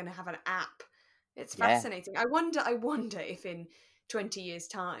online, and they're going to have an app. It's Yeah. fascinating. I wonder if in 20 years'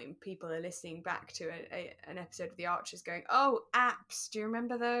 time, people are listening back to an episode of The Archers going, oh, apps, do you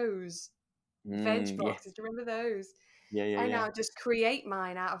remember those? Veg Yeah. boxes, do you remember those? I Yeah. now just create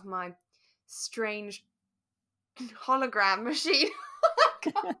mine out of my strange hologram machine.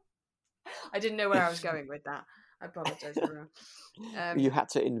 I didn't know where I was going with that. I apologise, everyone. You had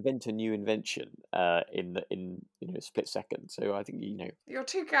to invent a new invention in a split second. So I think You're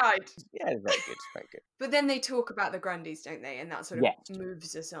too kind. yeah, very good. But then they talk about the Grundys, don't they? And that sort of Yes.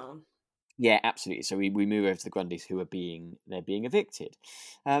 moves us on. Yeah, absolutely. So we move over to the Grundys, who are being evicted,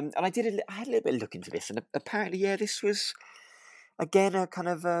 and I had a little bit of look into this, and apparently, this was again a kind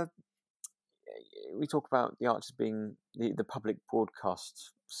of we talk about the Archers being the public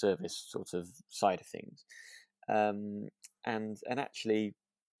broadcast service sort of side of things, and actually,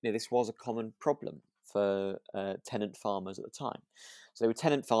 this was a common problem for tenant farmers at the time. So they were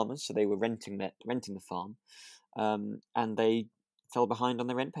tenant farmers, so they were renting the farm, and they fell behind on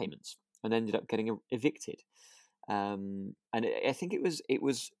their rent payments and ended up getting evicted. And I think it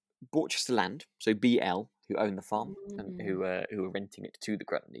was Borchester Land, so BL, who owned the farm and who were renting it to the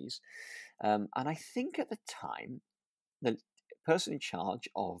Grundys. And I think at the time, the person in charge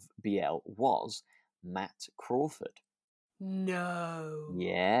of BL was Matt Crawford. No.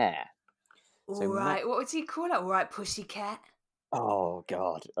 Yeah. All right. What would he call it? All right, pussycat. Oh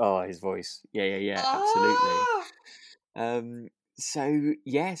God. Oh, his voice. Yeah. Absolutely. Oh! And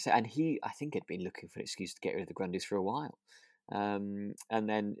I think had been looking for an excuse to get rid of the Grundys for a while. And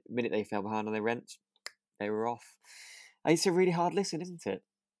then the minute they fell behind on their rent, they were off. It's a really hard listen, isn't it?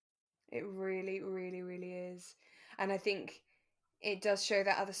 It really, really, really is. And I think it does show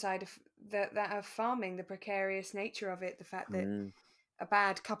that other side of that of farming, the precarious nature of it, the fact that Mm, a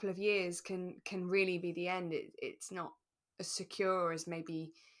bad couple of years can really be the end. It's not as secure as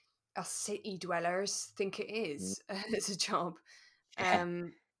maybe us city dwellers think it mm, is as a job. yeah.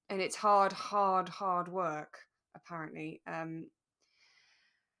 And it's hard work, apparently.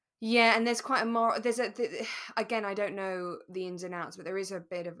 Yeah, and there's quite a more again, I don't know the ins and outs, but there is a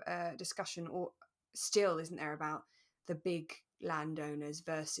bit of a discussion, or still, isn't there, about the big landowners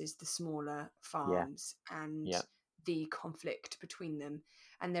versus the smaller Yeah. farms and Yeah. the conflict between them.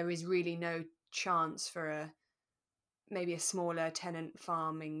 And there is really no chance for maybe a smaller tenant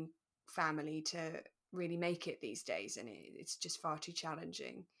farming family to really make it these days, and it's just far too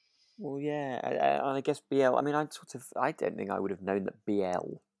challenging. Well, yeah, and I guess BL. I mean, I don't think I would have known that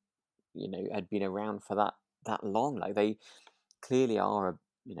BL, had been around for that long. Like they clearly are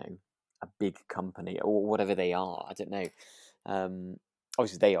a big company or whatever they are. I don't know.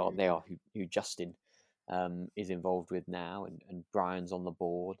 Obviously, they are who Justin is involved with now, and Brian's on the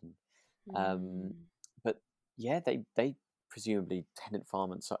board, Mm. but yeah, they presumably tenant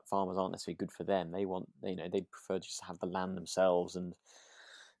farmers aren't necessarily good for them. They want they'd prefer just to have the land themselves and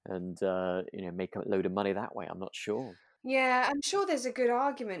make a load of money that way. I'm not sure. Yeah, I'm sure there's a good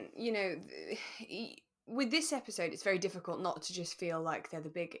argument. With this episode, it's very difficult not to just feel like they're the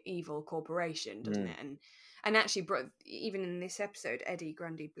big evil corporation, doesn't Mm, it? And actually, even in this episode, Eddie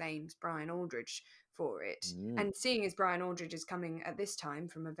Grundy blames Brian Aldridge for it. mm, And seeing as Brian Aldridge is coming at this time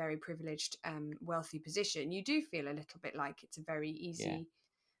from a very privileged, wealthy position, you do feel a little bit like it's a yeah.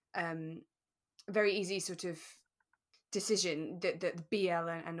 um, very easy sort of decision that BL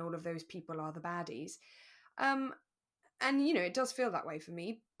and all of those people are the baddies. Um, and it does feel that way for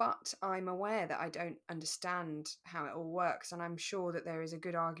me, but I'm aware that I don't understand how it all works, and I'm sure that there is a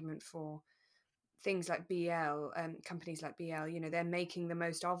good argument for things like BL, companies like BL. They're making the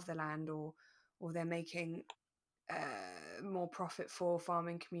most of the land, or they're making more profit for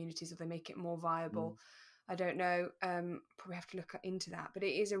farming communities, or they make it more Mm. viable. I don't know. Probably have to look into that, but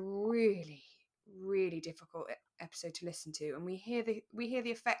it is a really, really difficult episode to listen to, and we hear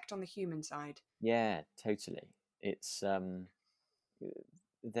the effect on the human side. Yeah, totally. It's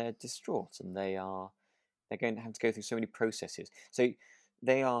they're distraught, and they're going to have to go through so many processes. So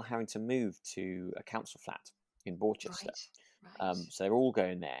they are having to move to a council flat in Borchester. Right. So they're all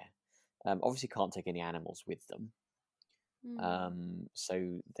going there. Obviously, can't take any animals with them.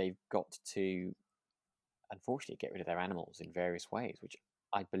 So they've got to, unfortunately, get rid of their animals in various ways, which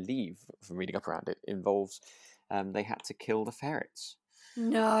I believe, from reading up around it, involves they had to kill the ferrets.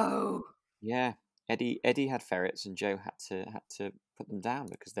 No. Yeah, Eddie had ferrets, and Joe had to put them down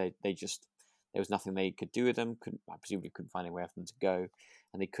because they just, there was nothing they could do with them. I presumably couldn't find anywhere for them to go,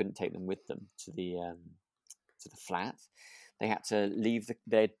 and they couldn't take them with them to the flat. They had to leave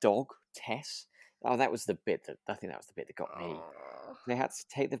their dog Tess. Oh, that was the bit that I think that was the bit that got me. They had to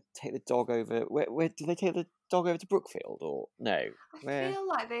take the dog over. Where did they take the dog over to Brookfield or no? Feel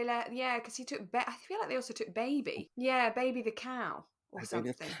like they because he took. I feel like they also took Baby. Yeah, Baby the cow or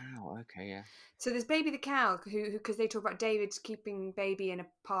something. Baby the cow. Okay, yeah. So there's Baby the cow who because they talk about David keeping Baby in a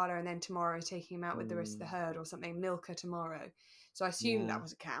parlour and then tomorrow taking him out with the rest of the herd or something. Milk her tomorrow. So I assume that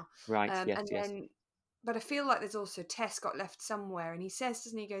was a cow. Right. Yes. And then. But I feel like there's also Tess got left somewhere, and he says,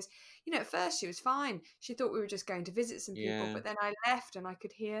 doesn't he? He goes, at first she was fine. She thought we were just going to visit some people, but then I left and I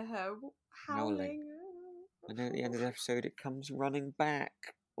could hear her howling. And then at the end of the episode, it comes running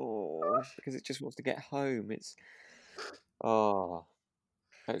back. Oh, because it just wants to get home.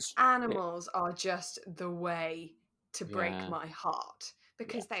 Animals are just the way to break my heart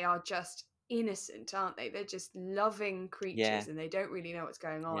because they are just innocent, aren't they? They're just loving creatures and they don't really know what's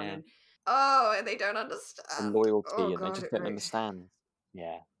going on. And and they don't understand. The loyalty, and they just don't understand.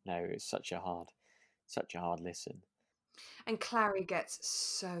 Yeah, no, it's such a hard listen. And Clary gets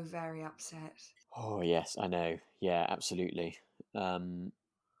so very upset. Oh yes, I know. Yeah, absolutely. And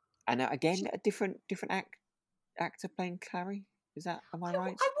again, a different actor playing Clary. Is that? Am I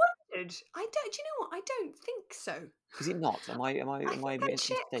right? I wondered. I don't. Do you know what? I don't think so. Is it not? Am I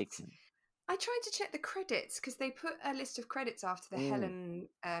mistaken? I tried to check the credits because they put a list of credits after the Helen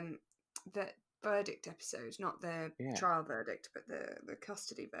the verdict episode, not the trial verdict, but the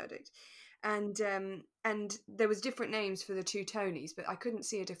custody verdict. And there was different names for the two Tonys, but I couldn't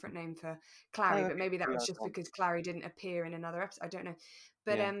see a different name for Clary. But maybe that was just because Clary didn't appear in another episode. I don't know.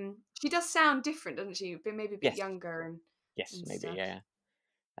 But she does sound different, doesn't she? But maybe a bit younger and maybe stuff.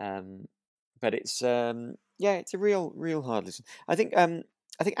 But it's it's a real hard listen. I think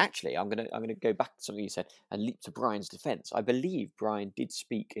actually I'm gonna go back to something you said and leap to Brian's defence. I believe Brian did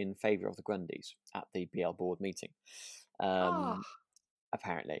speak in favour of the Grundys at the BL board meeting.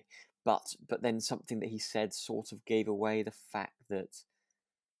 Apparently. But then something that he said sort of gave away the fact that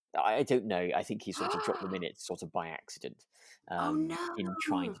I don't know. I think he sort of dropped them in it sort of by accident in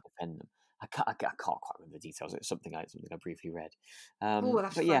trying to defend them. I can't quite remember the details. It's something I briefly read. We'll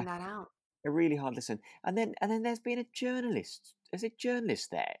have to find that out. A really hard listen. And then there's been a journalist. Is it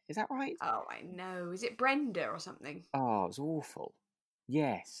journalist there? Is that right? Oh, I know. Is it Brenda or something? Oh, it was awful.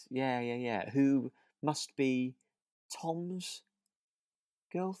 Yes. Yeah. Who must be Tom's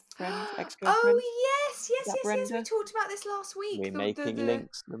girlfriend, ex-girlfriend? Oh yes. We talked about this last week. We're making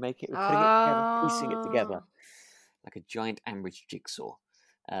links. We're putting it together, piecing it together like a giant Ambridge jigsaw.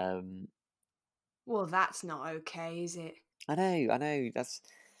 Well, that's not okay, is it? I know. That's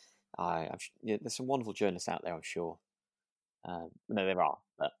there's some wonderful journalists out there, I'm sure. No, there are,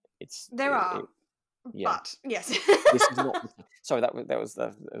 but but yes. This is not. Sorry, that was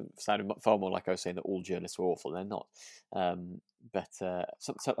sounded far more like I was saying that all journalists were awful. They're not. But so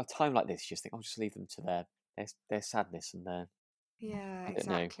a time like this, you just think, I'll just leave them to their sadness and their. Yeah,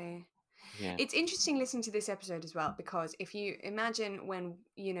 exactly. Yeah. It's interesting listening to this episode as well, because if you imagine when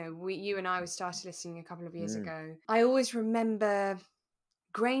you and I started listening a couple of years ago, I always remember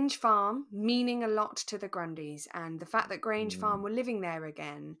Grange Farm meaning a lot to the Grundys, and the fact that Grange Farm were living there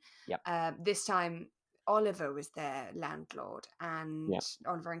again. This time Oliver was their landlord, and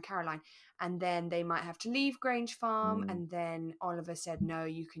Oliver and Caroline, and then they might have to leave Grange Farm, and then Oliver said, no,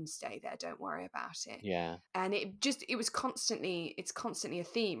 you can stay there, don't worry about it. And it's constantly a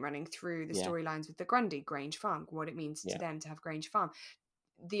theme running through the storylines with the Grundy, Grange Farm, what it means to them to have Grange Farm.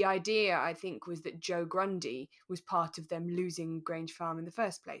 The idea, I think, was that Joe Grundy was part of them losing Grange Farm in the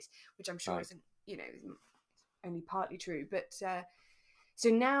first place, which I'm sure isn't only partly true. But so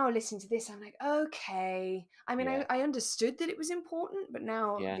now listening to this, I'm like, okay. I mean, I understood that it was important, but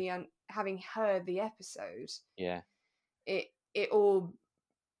now having heard the episode, it all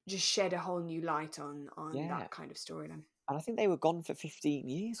just shed a whole new light on that kind of storyline. And I think they were gone for 15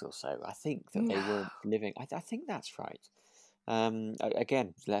 years or so. I think that they weren't living. I think that's right.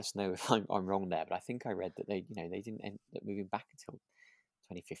 Again, let us know if I'm wrong there, but I think I read that they didn't end up moving back until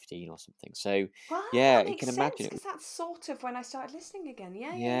 2015 or something. So Well, yeah, that you makes can sense imagine it. because that's sort of when I started listening again.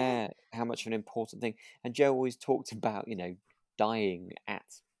 Yeah, yeah, yeah. Yeah, how much of an important thing. And Joe always talked about dying at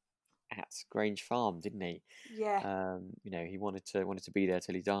Grange Farm, didn't he? Yeah. He wanted to be there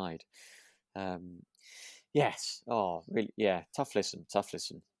till he died. Um, yes. Oh, really? Yeah. Tough listen. Tough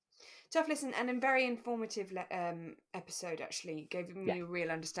listen. Tough listen and a very informative episode, actually. Gave Yeah. me a real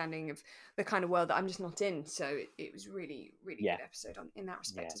understanding of the kind of world that I'm just not in. So it was really, really Yeah. good episode in that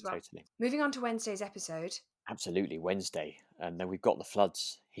respect Yeah. as well. Totally. Moving on to Wednesday's episode. Absolutely. Wednesday, and then we've got the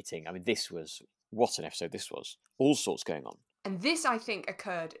floods hitting. I mean, this was what an episode this was. All sorts going on. And this, I think,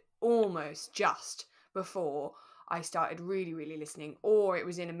 occurred almost just before I started really, really listening, or it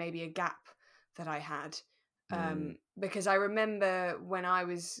was in maybe a gap that I had. Mm. Because I remember when I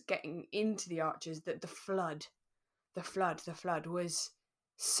was getting into the Archers that the flood was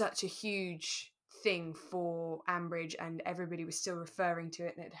such a huge thing for Ambridge, and everybody was still referring to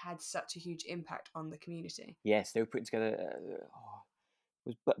it, and it had such a huge impact on the community. Yes, they were putting together.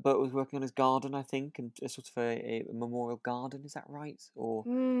 Bert was working on his garden, I think, and a sort of a memorial garden. Is that right? Or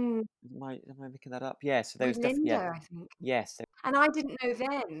Mm, am I making that up? Yeah. So there with was definitely Linda, I think. yes. And I didn't know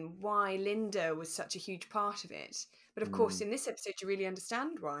then why Linda was such a huge part of it. But of course, Mm, in this episode, you really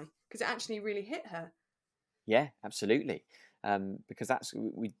understand why, because it actually really hit her. yeah, absolutely. Because that's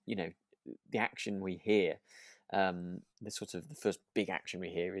the action we hear. The sort of the first big action we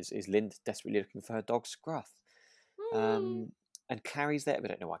hear is Linda desperately looking for her dog Scruff. Mm, And Clary's there. We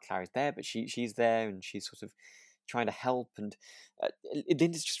don't know why Clary's there, but she's there and she's sort of trying to help. And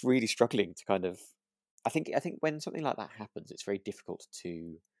Linda's just really struggling to kind of. I think when something like that happens, it's very difficult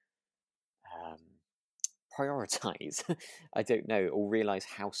to um, prioritize. I don't know, or realize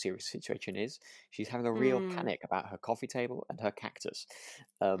how serious the situation is. She's having a real mm, panic about her coffee table and her cactus,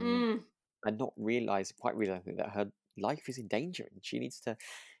 um, mm, and not quite realizing that her life is in danger and she needs to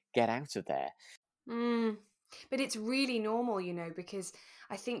get out of there. mm. But it's really normal, because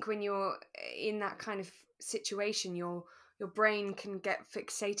I think when you're in that kind of situation, your brain can get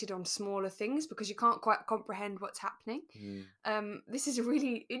fixated on smaller things because you can't quite comprehend what's happening. Mm. This is a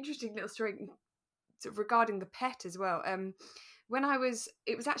really interesting little story regarding the pet as well. When it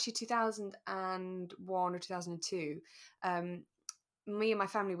was actually 2001 or 2002. Me and my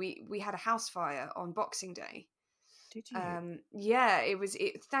family, we had a house fire on Boxing Day. Did you? Yeah,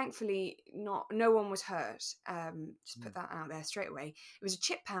 it thankfully no one was hurt. Just put Mm. that out there straight away. It was a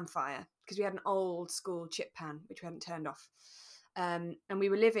chip pan fire because we had an old school chip pan which we hadn't turned off. And we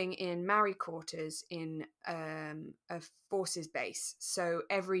were living in Maori quarters in a forces base, so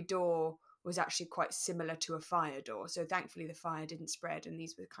every door was actually quite similar to a fire door. So thankfully the fire didn't spread, and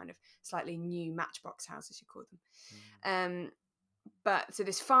these were kind of slightly new matchbox houses, you call them. Um, but so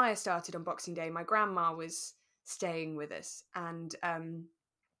this fire started on Boxing Day. My grandma was staying with us, and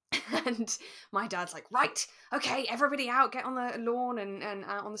and my dad's like, right, okay, everybody out, get on the lawn and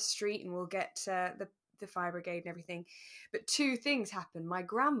out on the street, and we'll get the fire brigade and everything. But two things happened. My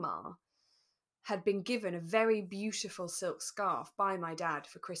grandma had been given a very beautiful silk scarf by my dad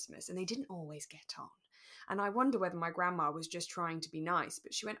for Christmas, and they didn't always get on. And I wonder whether my grandma was just trying to be nice,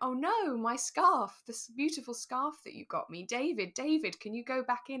 but she went, "Oh no, my scarf, this beautiful scarf that you got me. David, can you go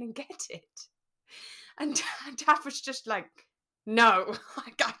back in and get it?" And dad was just like, "No,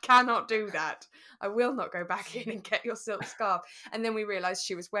 I cannot do that. I will not go back in and get your silk scarf." And then we realised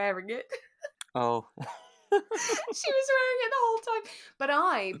she was wearing it. Oh. She was wearing it the whole time. But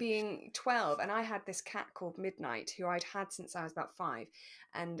I, being 12, and I had this cat called Midnight, who I'd had since I was about 5.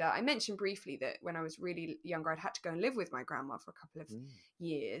 And I mentioned briefly that when I was really younger, I'd had to go and live with my grandma for a couple of Mm.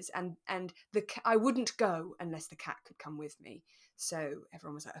 years. And I wouldn't go unless the cat could come with me. So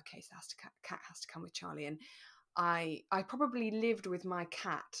everyone was like, okay, so cat has to come with Charlie. And I probably lived with my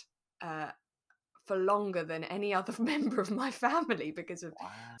cat for longer than any other member of my family because of Wow.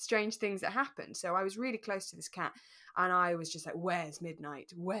 strange things that happened. So I was really close to this cat, and I was just like, "Where's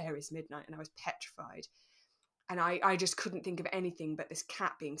Midnight? Where is Midnight?" And I was petrified. And I just couldn't think of anything but this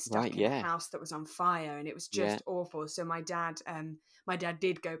cat being Right. stuck in a Yeah. house that was on fire, and it was Yeah. just awful. So my dad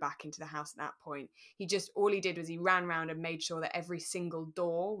did go back into the house at that point. All he did was he ran around and made sure that every single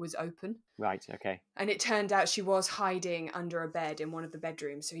door was open. Right. Okay. And it turned out she was hiding under a bed in one of the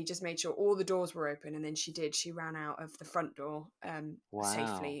bedrooms. So he just made sure all the doors were open. And then she ran out of the front door Wow.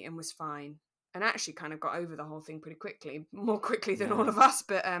 safely and was fine. And actually kind of got over the whole thing pretty quickly, more quickly than all Yeah. of us.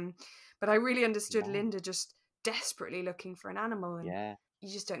 But I really understood Wow. Linda just desperately looking for an animal, and Yeah. you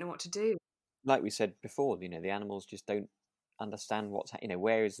just don't know what to do. Like we said before, the animals just don't understand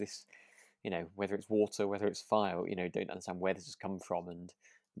where is this whether it's water, whether it's fire, don't understand where this has come from and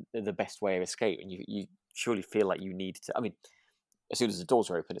the best way of escape. And you surely feel like you need to. I mean, as soon as the doors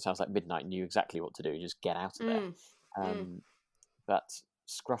are open, it sounds like Midnight knew exactly what to do. Just get out of there. But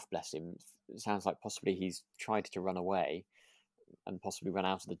Scruff, bless him, it sounds like possibly he's tried to run away and possibly run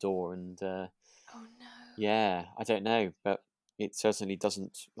out of the door. And oh no. Yeah, I don't know, but it certainly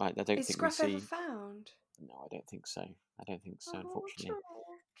doesn't. Right, I don't Is think Scruff we see. ever found? No, I don't think so. Unfortunately.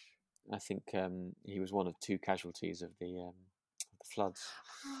 George. I think he was one of 2 casualties of the floods.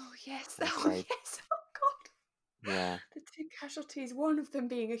 Oh yes. I'm Oh afraid. yes. Oh God. Yeah. The 2 casualties, one of them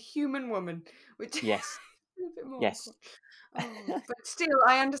being a human woman, which Yes. is a bit more Yes. important. But still,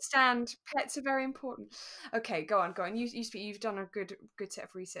 I understand pets are very important. Okay, go on. You've done a good set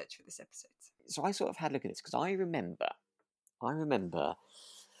of research for this episode. So I sort of had a look at this because I remember.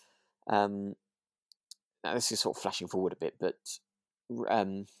 Now this is sort of flashing forward a bit, but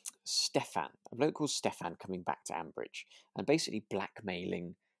Stefan, a bloke called Stefan, coming back to Ambridge and basically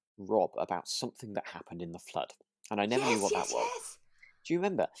blackmailing Rob about something that happened in the flood, and I never knew what that was. Yes. Do you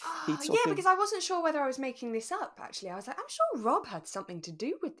remember? Because I wasn't sure whether I was making this up, actually. I was like, I'm sure Rob had something to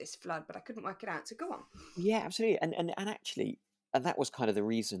do with this flood, but I couldn't work it out, so go on. Yeah, absolutely. And actually, and that was kind of the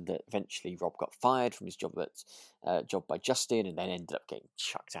reason that eventually Rob got fired from his job by Justin, and then ended up getting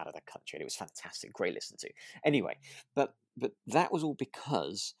chucked out of the country. And it was fantastic, great listen to. Anyway, but that was all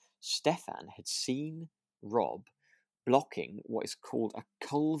because Stefan had seen Rob blocking what is called a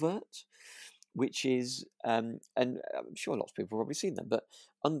culvert, which is, and I'm sure lots of people have probably seen them, but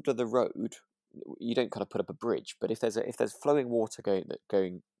under the road, you don't kind of put up a bridge, but if there's flowing water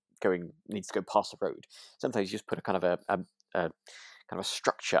going needs to go past the road, sometimes you just put a kind of a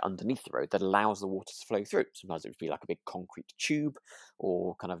structure underneath the road that allows the water to flow through. Sometimes it would be like a big concrete tube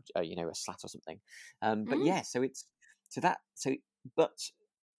or kind of a slat or something. But yeah, but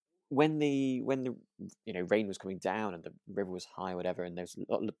when the rain was coming down and the river was high, or whatever, and there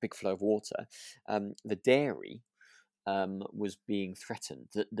was a big flow of water, the dairy was being threatened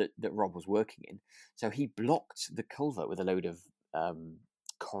that Rob was working in, so he blocked the culvert with a load of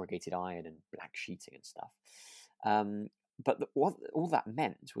corrugated iron and black sheeting and stuff. But what all that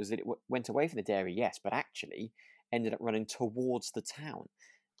meant was that it went away from the dairy, yes, but actually ended up running towards the town,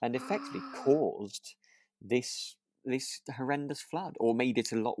 and effectively caused this horrendous flood, or made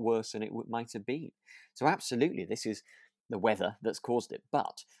it a lot worse than it might have been. So absolutely, this is the weather that's caused it,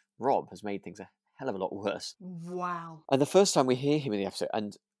 but Rob has made things a hell of a lot worse. Wow. And the first time we hear him in the episode,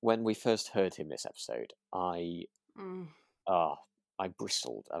 and when we first heard him this episode, I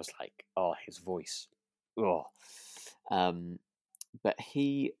bristled. I was like, oh, his voice. Oh. But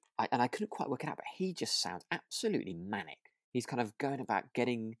I couldn't quite work it out, but he just sounds absolutely manic. He's kind of going about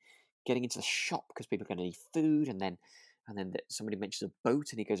getting into the shop because people are going to need food, and then somebody mentions a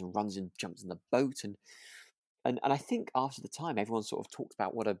boat, and he goes and runs and jumps in the boat, and I think after the time, everyone sort of talked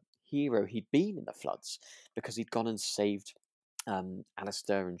about what a hero he'd been in the floods, because he'd gone and saved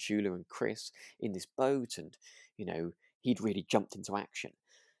Alistair and Shula and Chris in this boat, and he'd really jumped into action.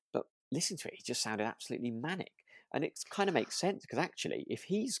 But listen to it, he just sounded absolutely manic, and it kind of makes sense, because actually, if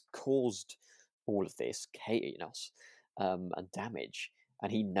he's caused all of this chaos and damage,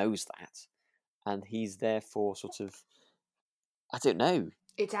 and he knows that, and he's therefore sort of, I don't know.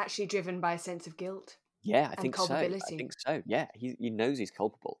 It's actually driven by a sense of guilt. Yeah, I think so. I think so. Yeah, he knows he's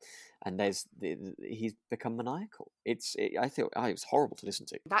culpable, and he's become maniacal. I thought it was horrible to listen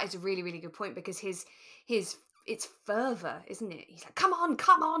to. That is a really, really good point, because his it's fervor, isn't it? He's like, come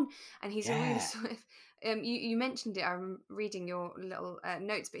on, and he's a really sort of. You mentioned it. I'm reading your little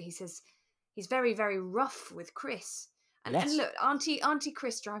notes, but he says he's very, very rough with Chris. And look, Auntie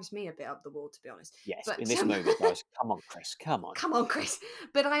Chris drives me a bit up the wall, to be honest. Yes, but in this moment, I was, come on, Chris, come on. Come on, Chris.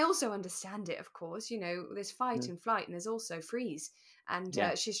 But I also understand it, of course. There's fight and flight, and there's also freeze. And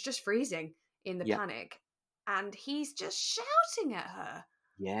she's just freezing in the panic. And he's just shouting at her.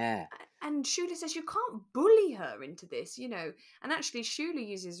 Yeah. And Shula says, you can't bully her into this, And actually, Shula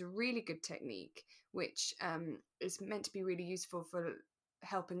uses a really good technique, which is meant to be really useful for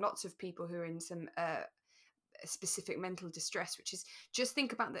helping lots of people who are in some specific mental distress, which is just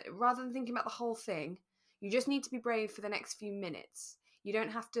think about that. Rather than thinking about the whole thing, you just need to be brave for the next few minutes. You don't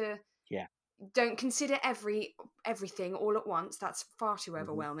have to don't consider everything all at once. That's far too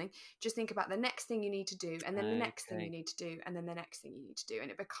overwhelming. Just think about the next thing you need to do, and then the next thing you need to do, and then the next thing you need to do, and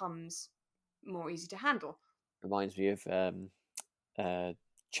it becomes more easy to handle. Reminds me of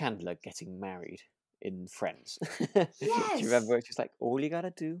Chandler getting married in Friends. Yes. Do you remember? It's just like, all you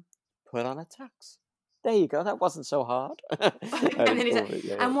gotta do, put on a tux. There you go. That wasn't so hard. And then he's like,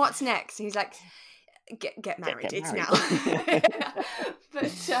 and what's next? And he's like, get married. Get It's married. now.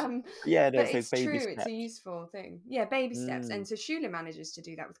 but Yeah, no, but it's those it's baby true. It's a steps. useful thing. Yeah, baby steps. Mm, And so Shula manages to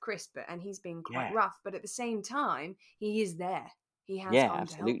do that with Chris, and he's been quite yeah, rough. But at the same time, he is there. He has yeah, gone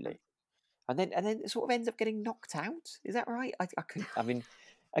to help them. absolutely. And then it sort of ends up getting knocked out. Is that right? I couldn't. I mean,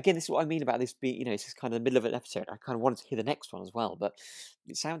 again, this is what I mean about this being. It's just kind of the middle of an episode. I kind of wanted to hear the next one as well, but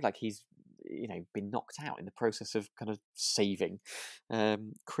it sounds like he's been knocked out in the process of kind of saving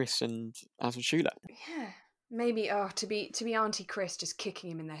Chris and Alison Shula. Yeah, maybe. Oh, to be Auntie Chris just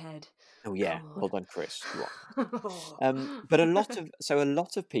kicking him in the head. Oh yeah, Come well done, Chris. You on. are. But a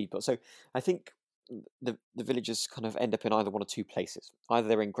lot of people. So I think the villagers kind of end up in either one or two places. Either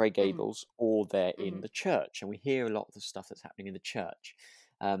they're in Grey Mm, Gables or they're in mhm. the church, and we hear a lot of the stuff that's happening in the church.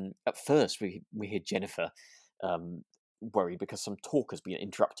 At first, we hear Jennifer worry because some talk has been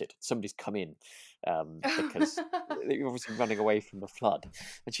interrupted. Somebody's come in because they're obviously running away from the flood,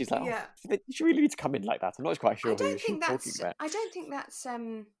 and she's like, "Oh, Yeah. did you really need to come in like that?" I'm not quite I sure who don't she's think talking that's. about. I don't think that's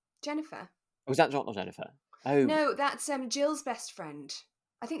Jennifer. Was that not Jennifer? Oh, No, that's Jill's best friend.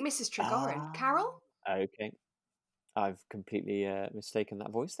 I think Mrs. Trigorin. ah, Carol? okay. I've completely mistaken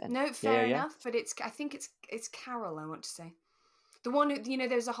that voice then. No, Yeah, yeah, fair yeah. enough. But I think it's Carol. I want to say the one who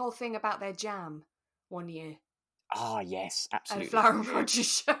there was a whole thing about their jam one year Ah, yes, at a absolutely. flower and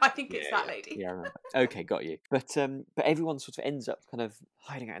produce show. I think Yeah, it's that yeah, lady. yeah. I remember. Okay, got you. But everyone sort of ends up kind of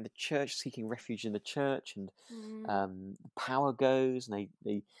hiding out in the church, seeking refuge in the church, and Mm. the power goes, and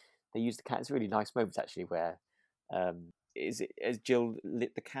they use the cat. It's a really nice moment actually, where is it as Jill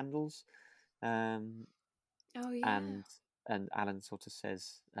lit the candles, um, Oh yeah. and Alan sort of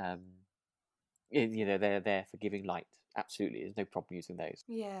says, they're there for giving light. Absolutely, there's no problem using those.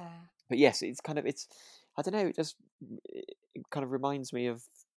 Yeah. But yes, it's I don't know. It kind of reminds me of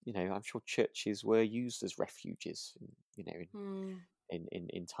I'm sure churches were used as refuges, Mm.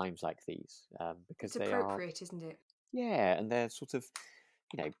 in times like these, because It's they are, appropriate, isn't it? yeah, and they're sort of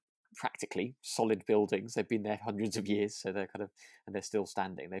you know practically solid buildings. They've been there hundreds of years, so they're kind of and they're still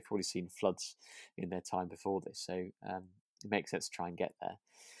standing. They've probably seen floods in their time before this, so it makes sense to try and get there.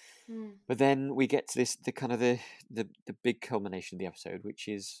 Mm. But then we get to the kind of the big culmination of the episode, which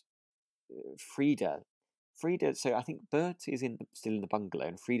is Frida. Frida. So I think Bert is still in the bungalow,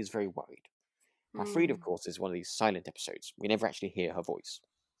 and Frida's very worried. Now, Frida, of Mm. course, is one of these silent episodes. We never actually hear her voice,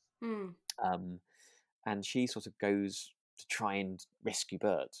 Mm. and she sort of goes to try and rescue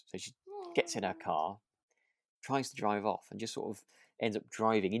Bert. So she gets in her car, tries to drive off, and just sort of ends up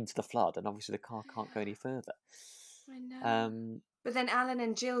driving into the flood. And obviously, the car can't go any further. I know. Um, But then Alan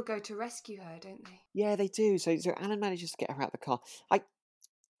and Jill go to rescue her, don't they? yeah, they do. So Alan manages to get her out of the car.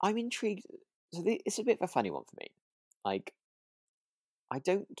 I'm intrigued. So it's a bit of a funny one for me. Like, I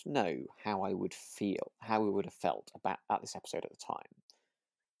don't know how I would feel, how we would have felt about at this episode at the time.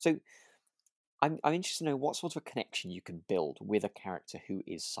 So I'm interested to know what sort of a connection you can build with a character who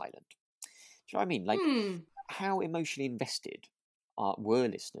is silent. Do you know what I mean? Like, Hmm. how emotionally invested were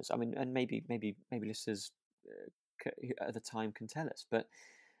listeners? I mean, and maybe listeners at the time can tell us, but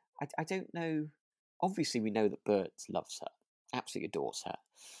I don't know. Obviously, we know that Bert loves her, absolutely adores her,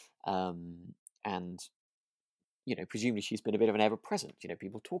 and presumably she's been a bit of an ever present.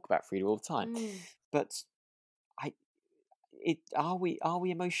 People talk about Frida all the time, Mm. but are we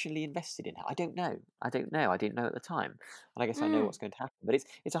emotionally invested in her? I don't know. I didn't know at the time, and I guess I know Mm. what's going to happen. But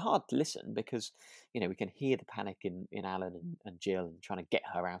it's a hard to listen because we can hear the panic in Alan and Jill and trying to get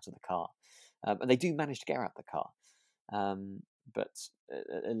her out of the car, and they do manage to get her out of the car. But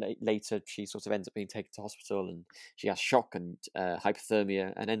later she sort of ends up being taken to hospital, and she has shock and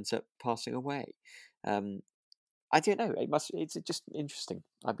hypothermia and ends up passing away. I don't know. It's just interesting.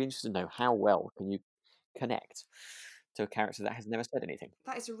 I'd be interested to know how well can you connect to a character that has never said anything.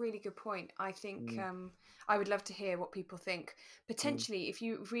 That is a really good point. I think Mm, I would love to hear what people think. mm, Potentially, if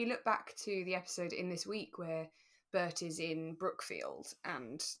we look back to the episode in this week where Bert is in Brookfield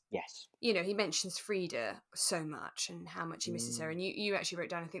and yes. he mentions Frida so much and how much he misses her, Mm, and you actually wrote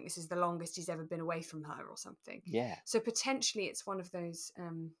down I think this is the longest he's ever been away from her or something. yeah. So potentially it's one of those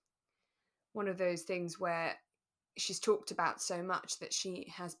things where she's talked about so much that she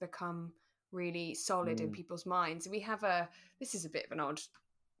has become really solid in Mm, people's minds. We have this is a bit of an odd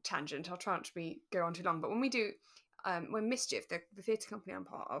tangent. I'll try not to go on too long, but when we do when Mischief, the theatre company I'm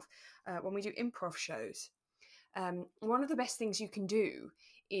part of, when we do improv shows, one of the best things you can do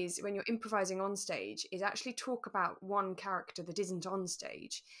is when you're improvising on stage is actually talk about one character that isn't on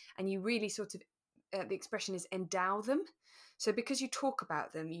stage, and you really sort of the expression is endow them. So because you talk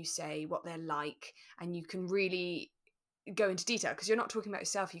about them, you say what they're like, and you can really go into detail because you're not talking about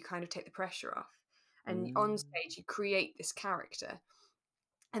yourself. You kind of take the pressure off, and on mm, stage you create this character,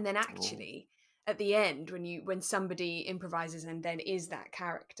 and then oh, actually at the end when somebody improvises and then is that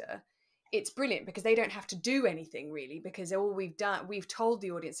character, it's brilliant because they don't have to do anything really, because all we've told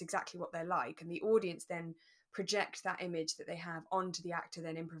the audience exactly what they're like, and the audience then project that image that they have onto the actor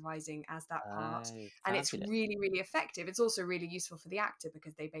then improvising as that part. Oh, And it's fabulous. really, really effective. It's also really useful for the actor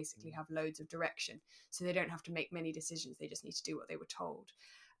because they basically have loads of direction, so they don't have to make many decisions. They just need to do what they were told.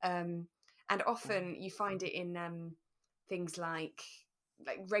 And often you find it in things like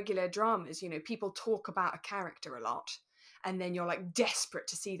regular dramas. People talk about a character a lot, and then you're like desperate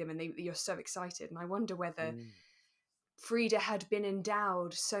to see them, and you're so excited. And I wonder whether Frida had been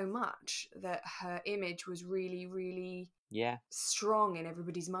endowed so much that her image was really, really strong in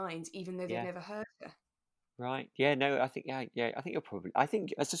everybody's minds, even though they've never heard her. Right. Yeah. No. I think. Yeah. I think you're probably. I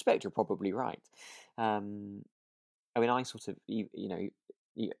suspect you're probably right. I mean, I sort of,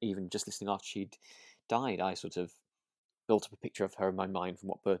 even just listening after she'd died, I sort of built up a picture of her in my mind from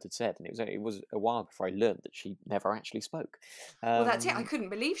what Bert had said, and it was a while before I learned that she never actually spoke. Well, that's it. I couldn't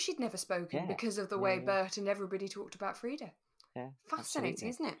believe she'd never spoken Yeah. because of the way Bert and everybody talked about Frida. Yeah. Fascinating, absolutely.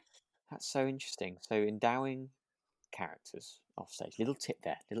 isn't it? That's so interesting. So endowing characters offstage. Little tip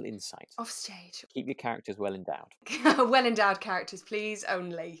there, little insight. Offstage. Keep your characters well endowed. Well endowed characters, please.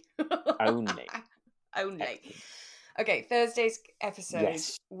 Only. Only. Only. Okay, Thursday's episode,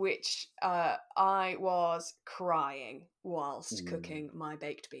 which I was crying whilst cooking my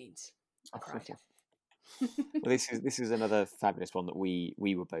baked beans. I cried. Well, this is another fabulous one that we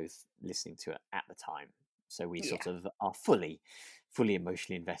were both listening to at the time, so we sort of are fully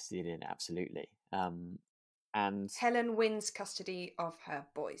emotionally invested in. Absolutely. And Helen wins custody of her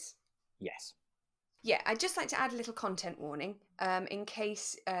boys. Yes. Yeah, I'd just like to add a little content warning in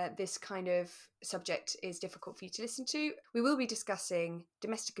case this kind of subject is difficult for you to listen to. We will be discussing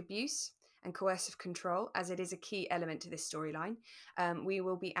domestic abuse and coercive control, as it is a key element to this storyline. We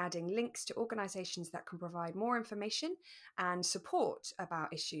will be adding links to organisations that can provide more information and support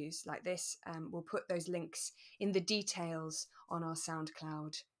about issues like this. We'll put those links in the details on our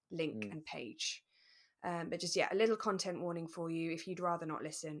SoundCloud link and page. But just, a little content warning for you. If you'd rather not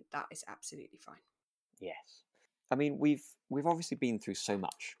listen, that is absolutely fine. Yes. I mean, we've obviously been through so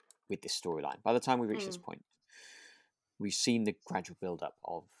much with this storyline. By the time we reach this point, we've seen the gradual build-up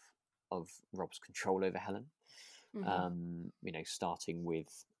of Rob's control over Helen. Starting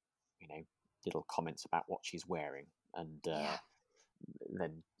with, little comments about what she's wearing, and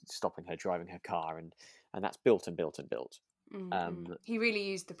then stopping her driving her car, and that's built and built and built. He really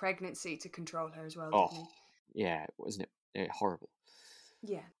used the pregnancy to control her as well, didn't he? Yeah, wasn't it horrible?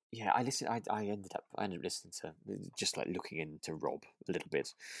 Yeah. Yeah, I ended up listening to, just like looking into Rob a little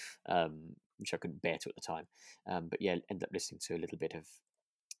bit, which I couldn't bear to at the time. But yeah, ended up listening to a little bit of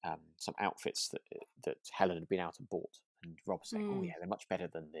some outfits that Helen had been out and bought, and Rob saying, "Oh yeah, they're much better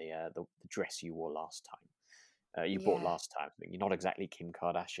than the dress you wore last time. You bought last time. You're not exactly Kim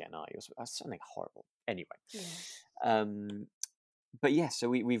Kardashian, are you?" Something horrible. Anyway, but yeah, so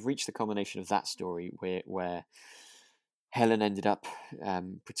we've reached the culmination of that story where Helen ended up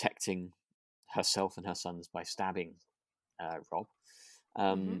protecting herself and her sons by stabbing Rob.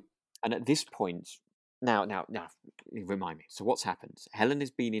 And at this point, now, remind me. So what's happened? Helen has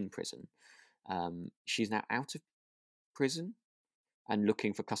been in prison. She's now out of prison and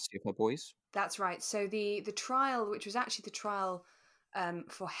looking for custody of her boys. That's right. So the trial, which was actually the trial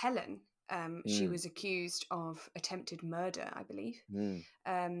for Helen, she was accused of attempted murder, I believe.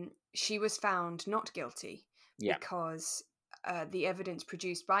 She was found not guilty because the evidence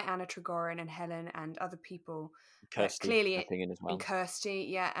produced by Anna Trigorin and Helen and other people clearly, in as well. and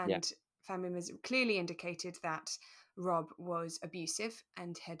Kirsty, family members clearly indicated that Rob was abusive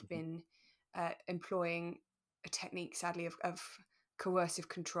and had been employing a technique, sadly, of coercive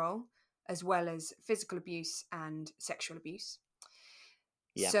control, as well as physical abuse and sexual abuse.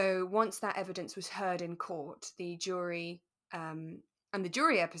 So once that evidence was heard in court, the jury and the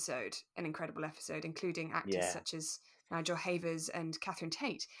jury episode, an incredible episode, including actors such as Nigel Havers and Catherine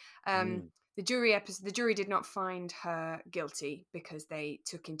Tate. The jury did not find her guilty because they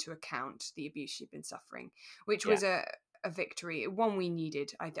took into account the abuse she'd been suffering, which was a victory, one we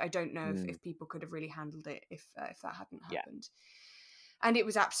needed. I don't know if people could have really handled it if that hadn't happened. And it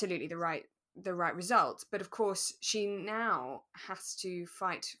was absolutely the right result. But of course, she now has to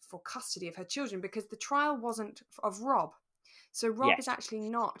fight for custody of her children because the trial wasn't of Rob. So Rob has actually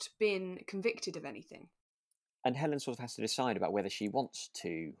not been convicted of anything. And Helen sort of has to decide about whether she wants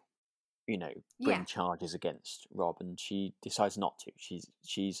to, bring charges against Rob, and she decides not to.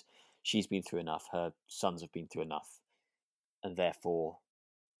 She's been through enough. Her sons have been through enough, and therefore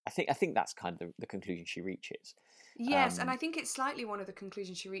I think that's kind of the conclusion she reaches. Yes, and I think it's slightly one of the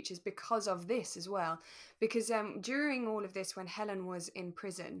conclusions she reaches because of this as well. Because during all of this, when Helen was in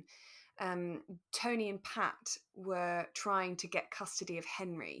prison, Tony and Pat were trying to get custody of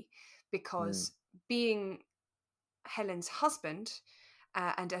Henry because being Helen's husband,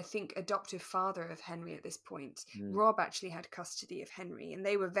 and I think adoptive father of Henry at this point, Rob actually had custody of Henry, and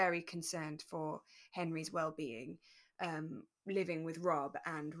they were very concerned for Henry's well-being, living with Rob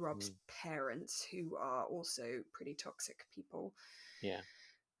and Rob's parents, who are also pretty toxic people. Yeah.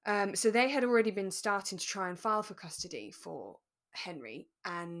 So they had already been starting to try and file for custody for Henry,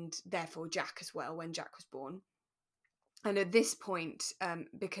 and therefore Jack as well, when Jack was born. And at this point,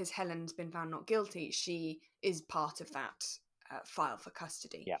 because Helen's been found not guilty, she is part of that file for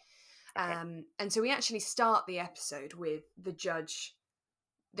custody. Yeah. Okay. And so we actually start the episode with the judge.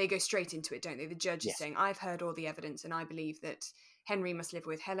 They go straight into it, don't they? The judge is saying, I've heard all the evidence and I believe that Henry must live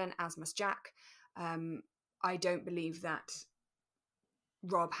with Helen, as must Jack. I don't believe that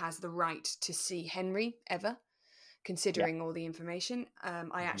Rob has the right to see Henry ever, considering all the information.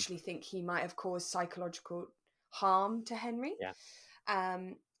 I actually think he might have caused psychological harm to Henry. Yeah.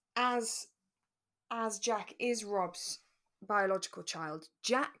 As Jack is Rob's biological child,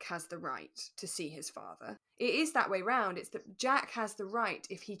 Jack has the right to see his father. It is that way round. It's that Jack has the right,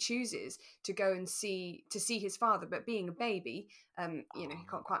 if he chooses, to go and see his father. But being a baby, he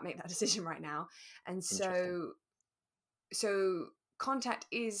can't quite make that decision right now, and so contact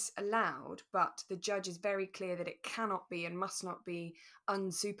is allowed, but the judge is very clear that it cannot be and must not be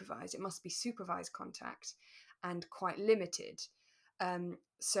unsupervised. It must be supervised contact and quite limited.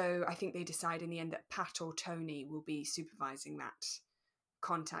 So I think they decide in the end that Pat or Tony will be supervising that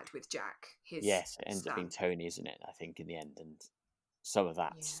contact with Jack. Yes, it ends up being Tony, isn't it? I think in the end, and some of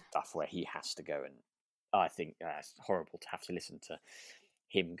that stuff where he has to go, and I think it's horrible to have to listen to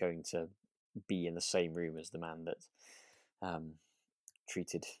him going to be in the same room as the man that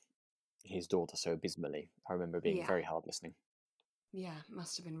treated his daughter so abysmally. I remember being very hard listening. Yeah,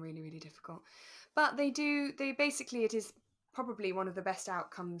 must have been really, really difficult. But it is probably one of the best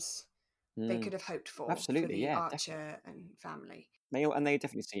outcomes they could have hoped for. Absolutely, for the Archer and family. They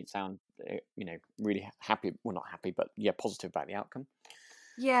definitely sound, really happy. Well, not happy, but positive about the outcome.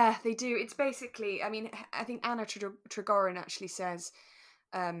 Yeah, they do. It's basically, I mean, I think Anna Trigorin actually says,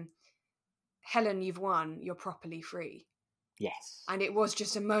 Helen, you've won. You're properly free. Yes. And it was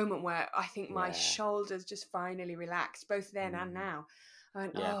just a moment where I think my shoulders just finally relaxed, both then and now. I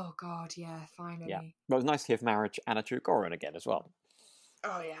went, oh God, finally. Yeah. Well, it was nice to hear from Anna Trigorin again as well.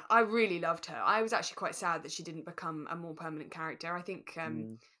 Oh yeah, I really loved her. I was actually quite sad that she didn't become a more permanent character. I think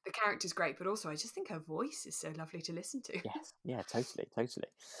the character's great, but also I just think her voice is so lovely to listen to. Yes, yeah, totally.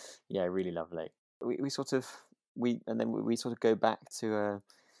 Yeah, really lovely. We sort of go back to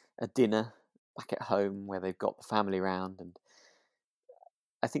a dinner back at home where they've got the family around, and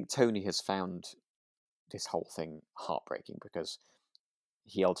I think Tony has found this whole thing heartbreaking because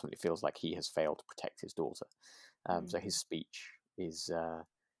he ultimately feels like he has failed to protect his daughter. So his speech is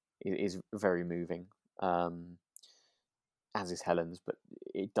very moving, as is Helen's, but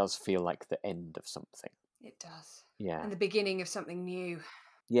it does feel like the end of something. It does. Yeah. And the beginning of something new.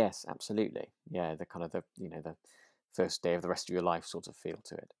 Yes, absolutely. Yeah, the kind of the first day of the rest of your life sort of feel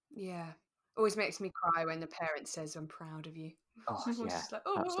to it. Yeah. Always makes me cry when the parent says, "I'm proud of you." Oh yeah, like,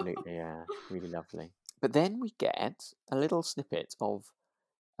 oh. Absolutely, yeah, really lovely. But then we get a little snippet of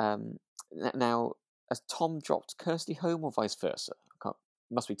now, has Tom dropped Kirsty home or vice versa?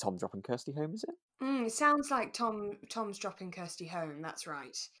 Must be Tom dropping Kirsty home, is it? It sounds like Tom's dropping Kirsty home. That's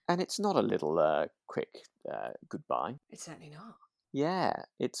right. And it's not a little quick goodbye. It's certainly not. Yeah,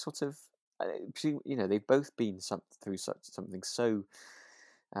 it's sort of they've both been through something so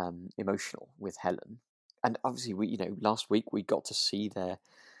emotional with Helen, and obviously last week we got to see their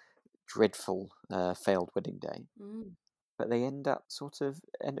dreadful failed wedding day, but they end up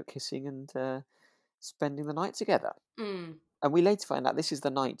kissing and spending the night together. And we later find out this is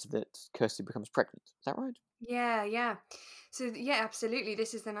the night that Kirsty becomes pregnant. Is that right? Yeah. So yeah, absolutely.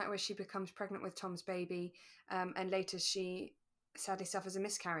 This is the night where she becomes pregnant with Tom's baby, and later she sadly suffers a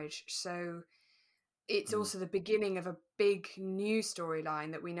miscarriage. So it's also the beginning of a big new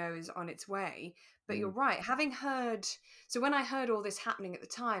storyline that we know is on its way. But you're right. So when I heard all this happening at the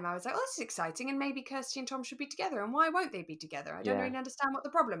time, I was like, oh, this is exciting, and maybe Kirsty and Tom should be together. And why won't they be together? I don't really understand what the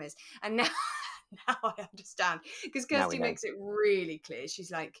problem is. And now I understand, because Kirsty makes it really clear.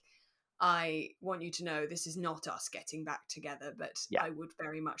 She's like, I want you to know this is not us getting back together, but I would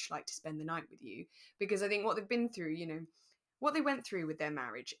very much like to spend the night with you, because I think what they've been through, what they went through with their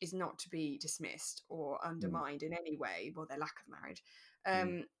marriage is not to be dismissed or undermined in any way, or their lack of marriage.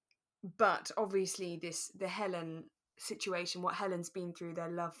 But obviously the Helen situation, what Helen's been through, their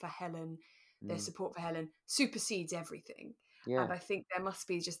love for Helen, their support for Helen supersedes everything. And Yeah. I think there must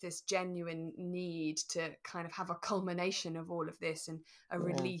be just this genuine need to kind of have a culmination of all of this and a Yeah.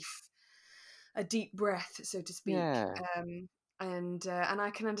 relief, a deep breath, so to speak. Yeah. And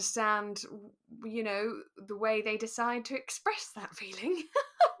I can understand, the way they decide to express that feeling.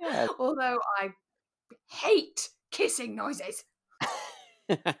 Yeah. Although I hate kissing noises.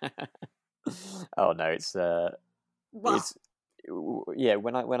 Oh no, it's Well, yeah.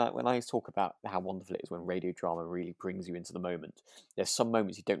 When I talk about how wonderful it is when radio drama really brings you into the moment, there's some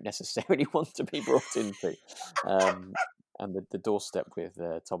moments you don't necessarily want to be brought into. And the doorstep with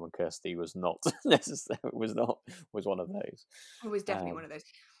Tom and Kirsty was not necessary. Was one of those. it was definitely Um, one of those.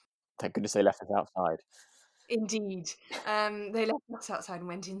 thank goodness they left us outside. Indeed, they left us outside and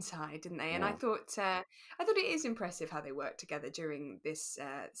went inside, didn't they? And I Yeah. thought it is impressive how they worked together during this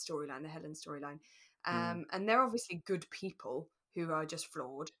storyline, the Helen storyline. Mm. And they're obviously good people who are just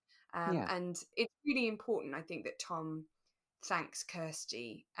flawed. Yeah. And it's really important, I think, that Tom thanks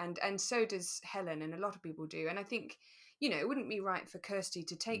Kirsty, and so does Helen, and a lot of people do. And I think, it wouldn't be right for Kirsty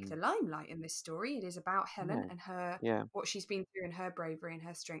to take the Mm. limelight in this story. It is about Helen No. and her, Yeah. what she's been through, and her bravery and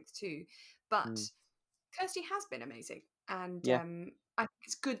her strength too. But Mm. Kirsty has been amazing, and Yeah. I think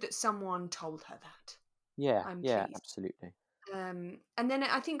it's good that someone told her that. Yeah. I'm Yeah. pleased. Absolutely. And then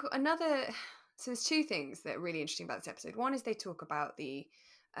I think another. So there's two things that are really interesting about this episode. One is they talk about the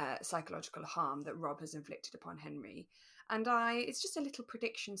psychological harm that Rob has inflicted upon Henry, and it's just a little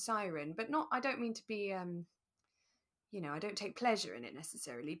prediction siren, but not. I don't mean to be. I don't take pleasure in it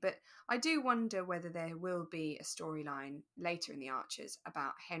necessarily, but I do wonder whether there will be a storyline later in the Archers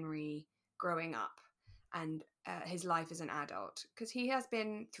about Henry growing up and his life as an adult, because he has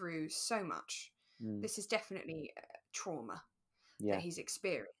been through so much. Mm. This is definitely trauma that Yeah. he's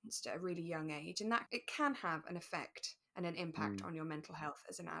experienced at a really young age, and that it can have an effect and an impact Mm. on your mental health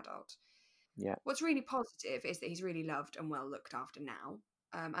as an adult. Yeah. What's really positive is that he's really loved and well looked after now.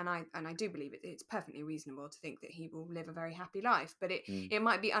 And I do believe it's perfectly reasonable to think that he will live a very happy life, but Mm. it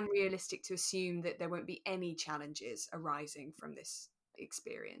might be unrealistic to assume that there won't be any challenges arising from this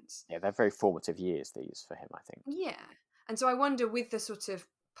experience. Yeah. They're very formative years, these, for him, I think. Yeah. And so I wonder, with the sort of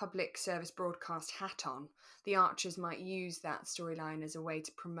public service broadcast hat on, the Archers might use that storyline as a way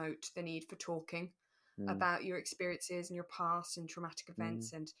to promote the need for talking Mm. about your experiences and your past and traumatic Mm.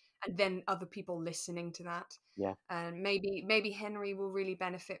 events, and then other people listening to that. Yeah. And maybe Henry will really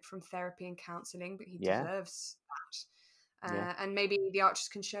benefit from therapy and counselling, but he Yeah. deserves that. Yeah. And maybe the Archers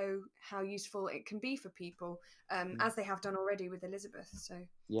can show how useful it can be for people, as they have done already with Elizabeth. So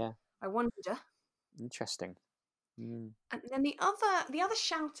Yeah. I wonder. Interesting. Mm. And then the other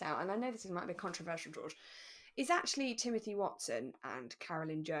shout out, and I know this might be controversial, George, is actually Timothy Watson and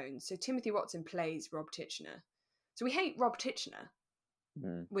Carolyn Jones. So Timothy Watson plays Rob Titchener. So we hate Rob Titchener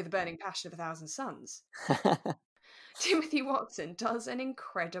Mm. with a burning passion of 1,000 suns. Timothy Watson does an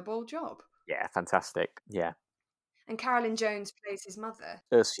incredible job. Yeah, fantastic. Yeah. And Carolyn Jones plays his mother.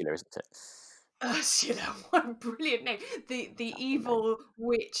 Ursula, isn't it? Ursula, what a brilliant name! The evil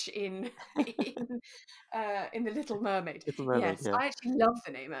witch in The Little Mermaid. Little Mermaid, Yes, yeah. I actually love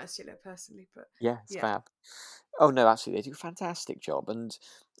the name Ursula personally, but Yeah, it's yeah. fab. Oh no, absolutely, they do a fantastic job, and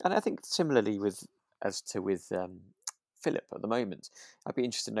I think similarly with Philip at the moment, I'd be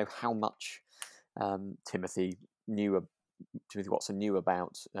interested to know how much Timothy Timothy Watson knew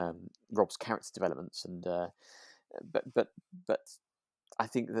about Rob's character developments, and but I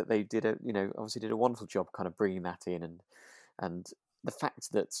think that they obviously did a wonderful job kind of bringing that in, and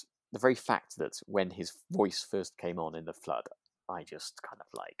the very fact that when his voice first came on in The Flood, I just kind of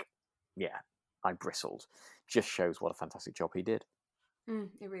I bristled. Just shows what a fantastic job he did.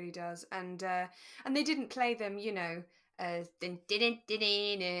 It really does, and they didn't play them, as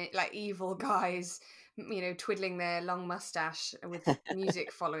like evil guys, twiddling their long mustache with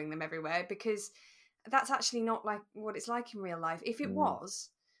music following them everywhere, because that's actually not like what it's like in real life. If it Mm, was,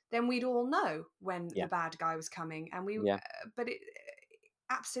 then we'd all know when the yeah, bad guy was coming, and yeah, but it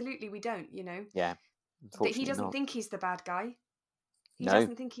absolutely we don't, yeah. that he Unfortunately doesn't not. think he's the bad guy. He No,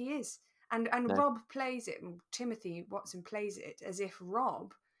 doesn't think he is. And no. Rob plays it, Timothy Watson plays it as if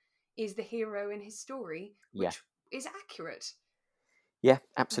Rob is the hero in his story, Yeah, which is accurate. yeah,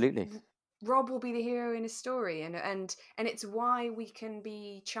 absolutely. Rob will be the hero in his story, and it's why we can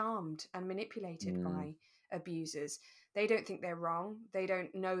be charmed and manipulated Mm, by abusers. They don't think they're wrong. They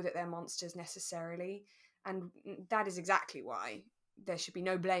don't know that they're monsters necessarily, and that is exactly why there should be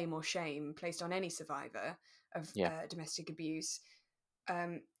no blame or shame placed on any survivor of yeah, domestic abuse,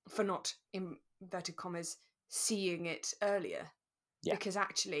 for not, in inverted commas, seeing it earlier. because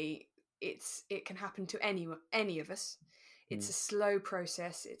actually it can happen to any of us. It's a slow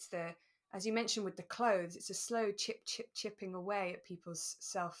process. It's as you mentioned with the clothes, it's a slow chipping away at people's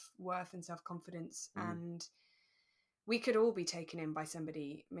self-worth and self-confidence, and we could all be taken in by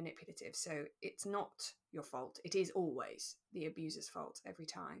somebody manipulative. So it's not your fault. It is always the abuser's fault every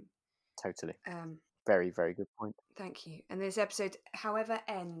time. Totally. Very, very good point. Thank you. And this episode, however,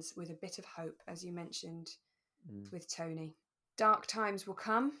 ends with a bit of hope, as you mentioned with Tony. Dark times will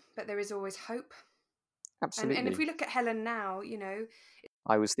come, but there is always hope. Absolutely. And if we look at Helen now,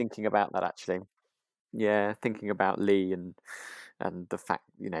 I was thinking about that actually. Yeah, thinking about Lee and the fact,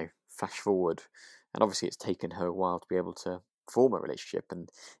 flash forward, and obviously it's taken her a while to be able to form a relationship, and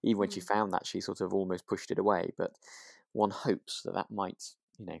even when she found that, she sort of almost pushed it away. But one hopes that might,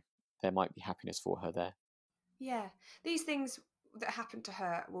 there might be happiness for her there. Yeah, these things that happened to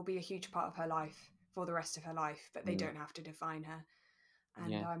her will be a huge part of her life for the rest of her life, but they don't have to define her.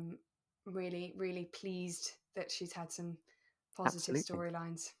 And I'm really, really pleased that she's had some positive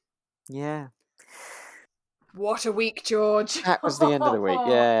storylines. Yeah. What a week, George. That was the end of the week.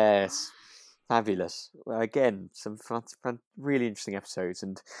 Yes. Fabulous. Again, some fun, really interesting episodes.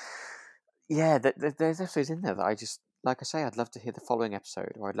 And yeah, there's episodes in there that I just, like I say, I'd love to hear the following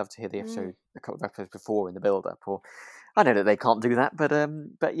episode, or I'd love to hear the episode, a couple of episodes before in the build-up. Or I know that they can't do that,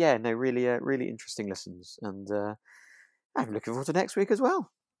 but yeah, no, really, really interesting listens. And I'm looking forward to next week as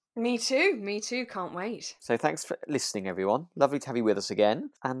well. Me too. Can't wait. So thanks for listening, everyone. Lovely to have you with us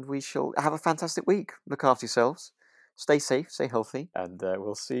again. And we shall have a fantastic week. Look after yourselves. Stay safe, stay healthy. And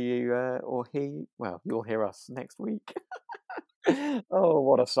we'll see you or hear you. Well, you'll hear us next week. Oh,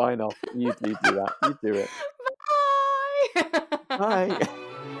 what a sign off. You do that. You do it. Bye. Bye.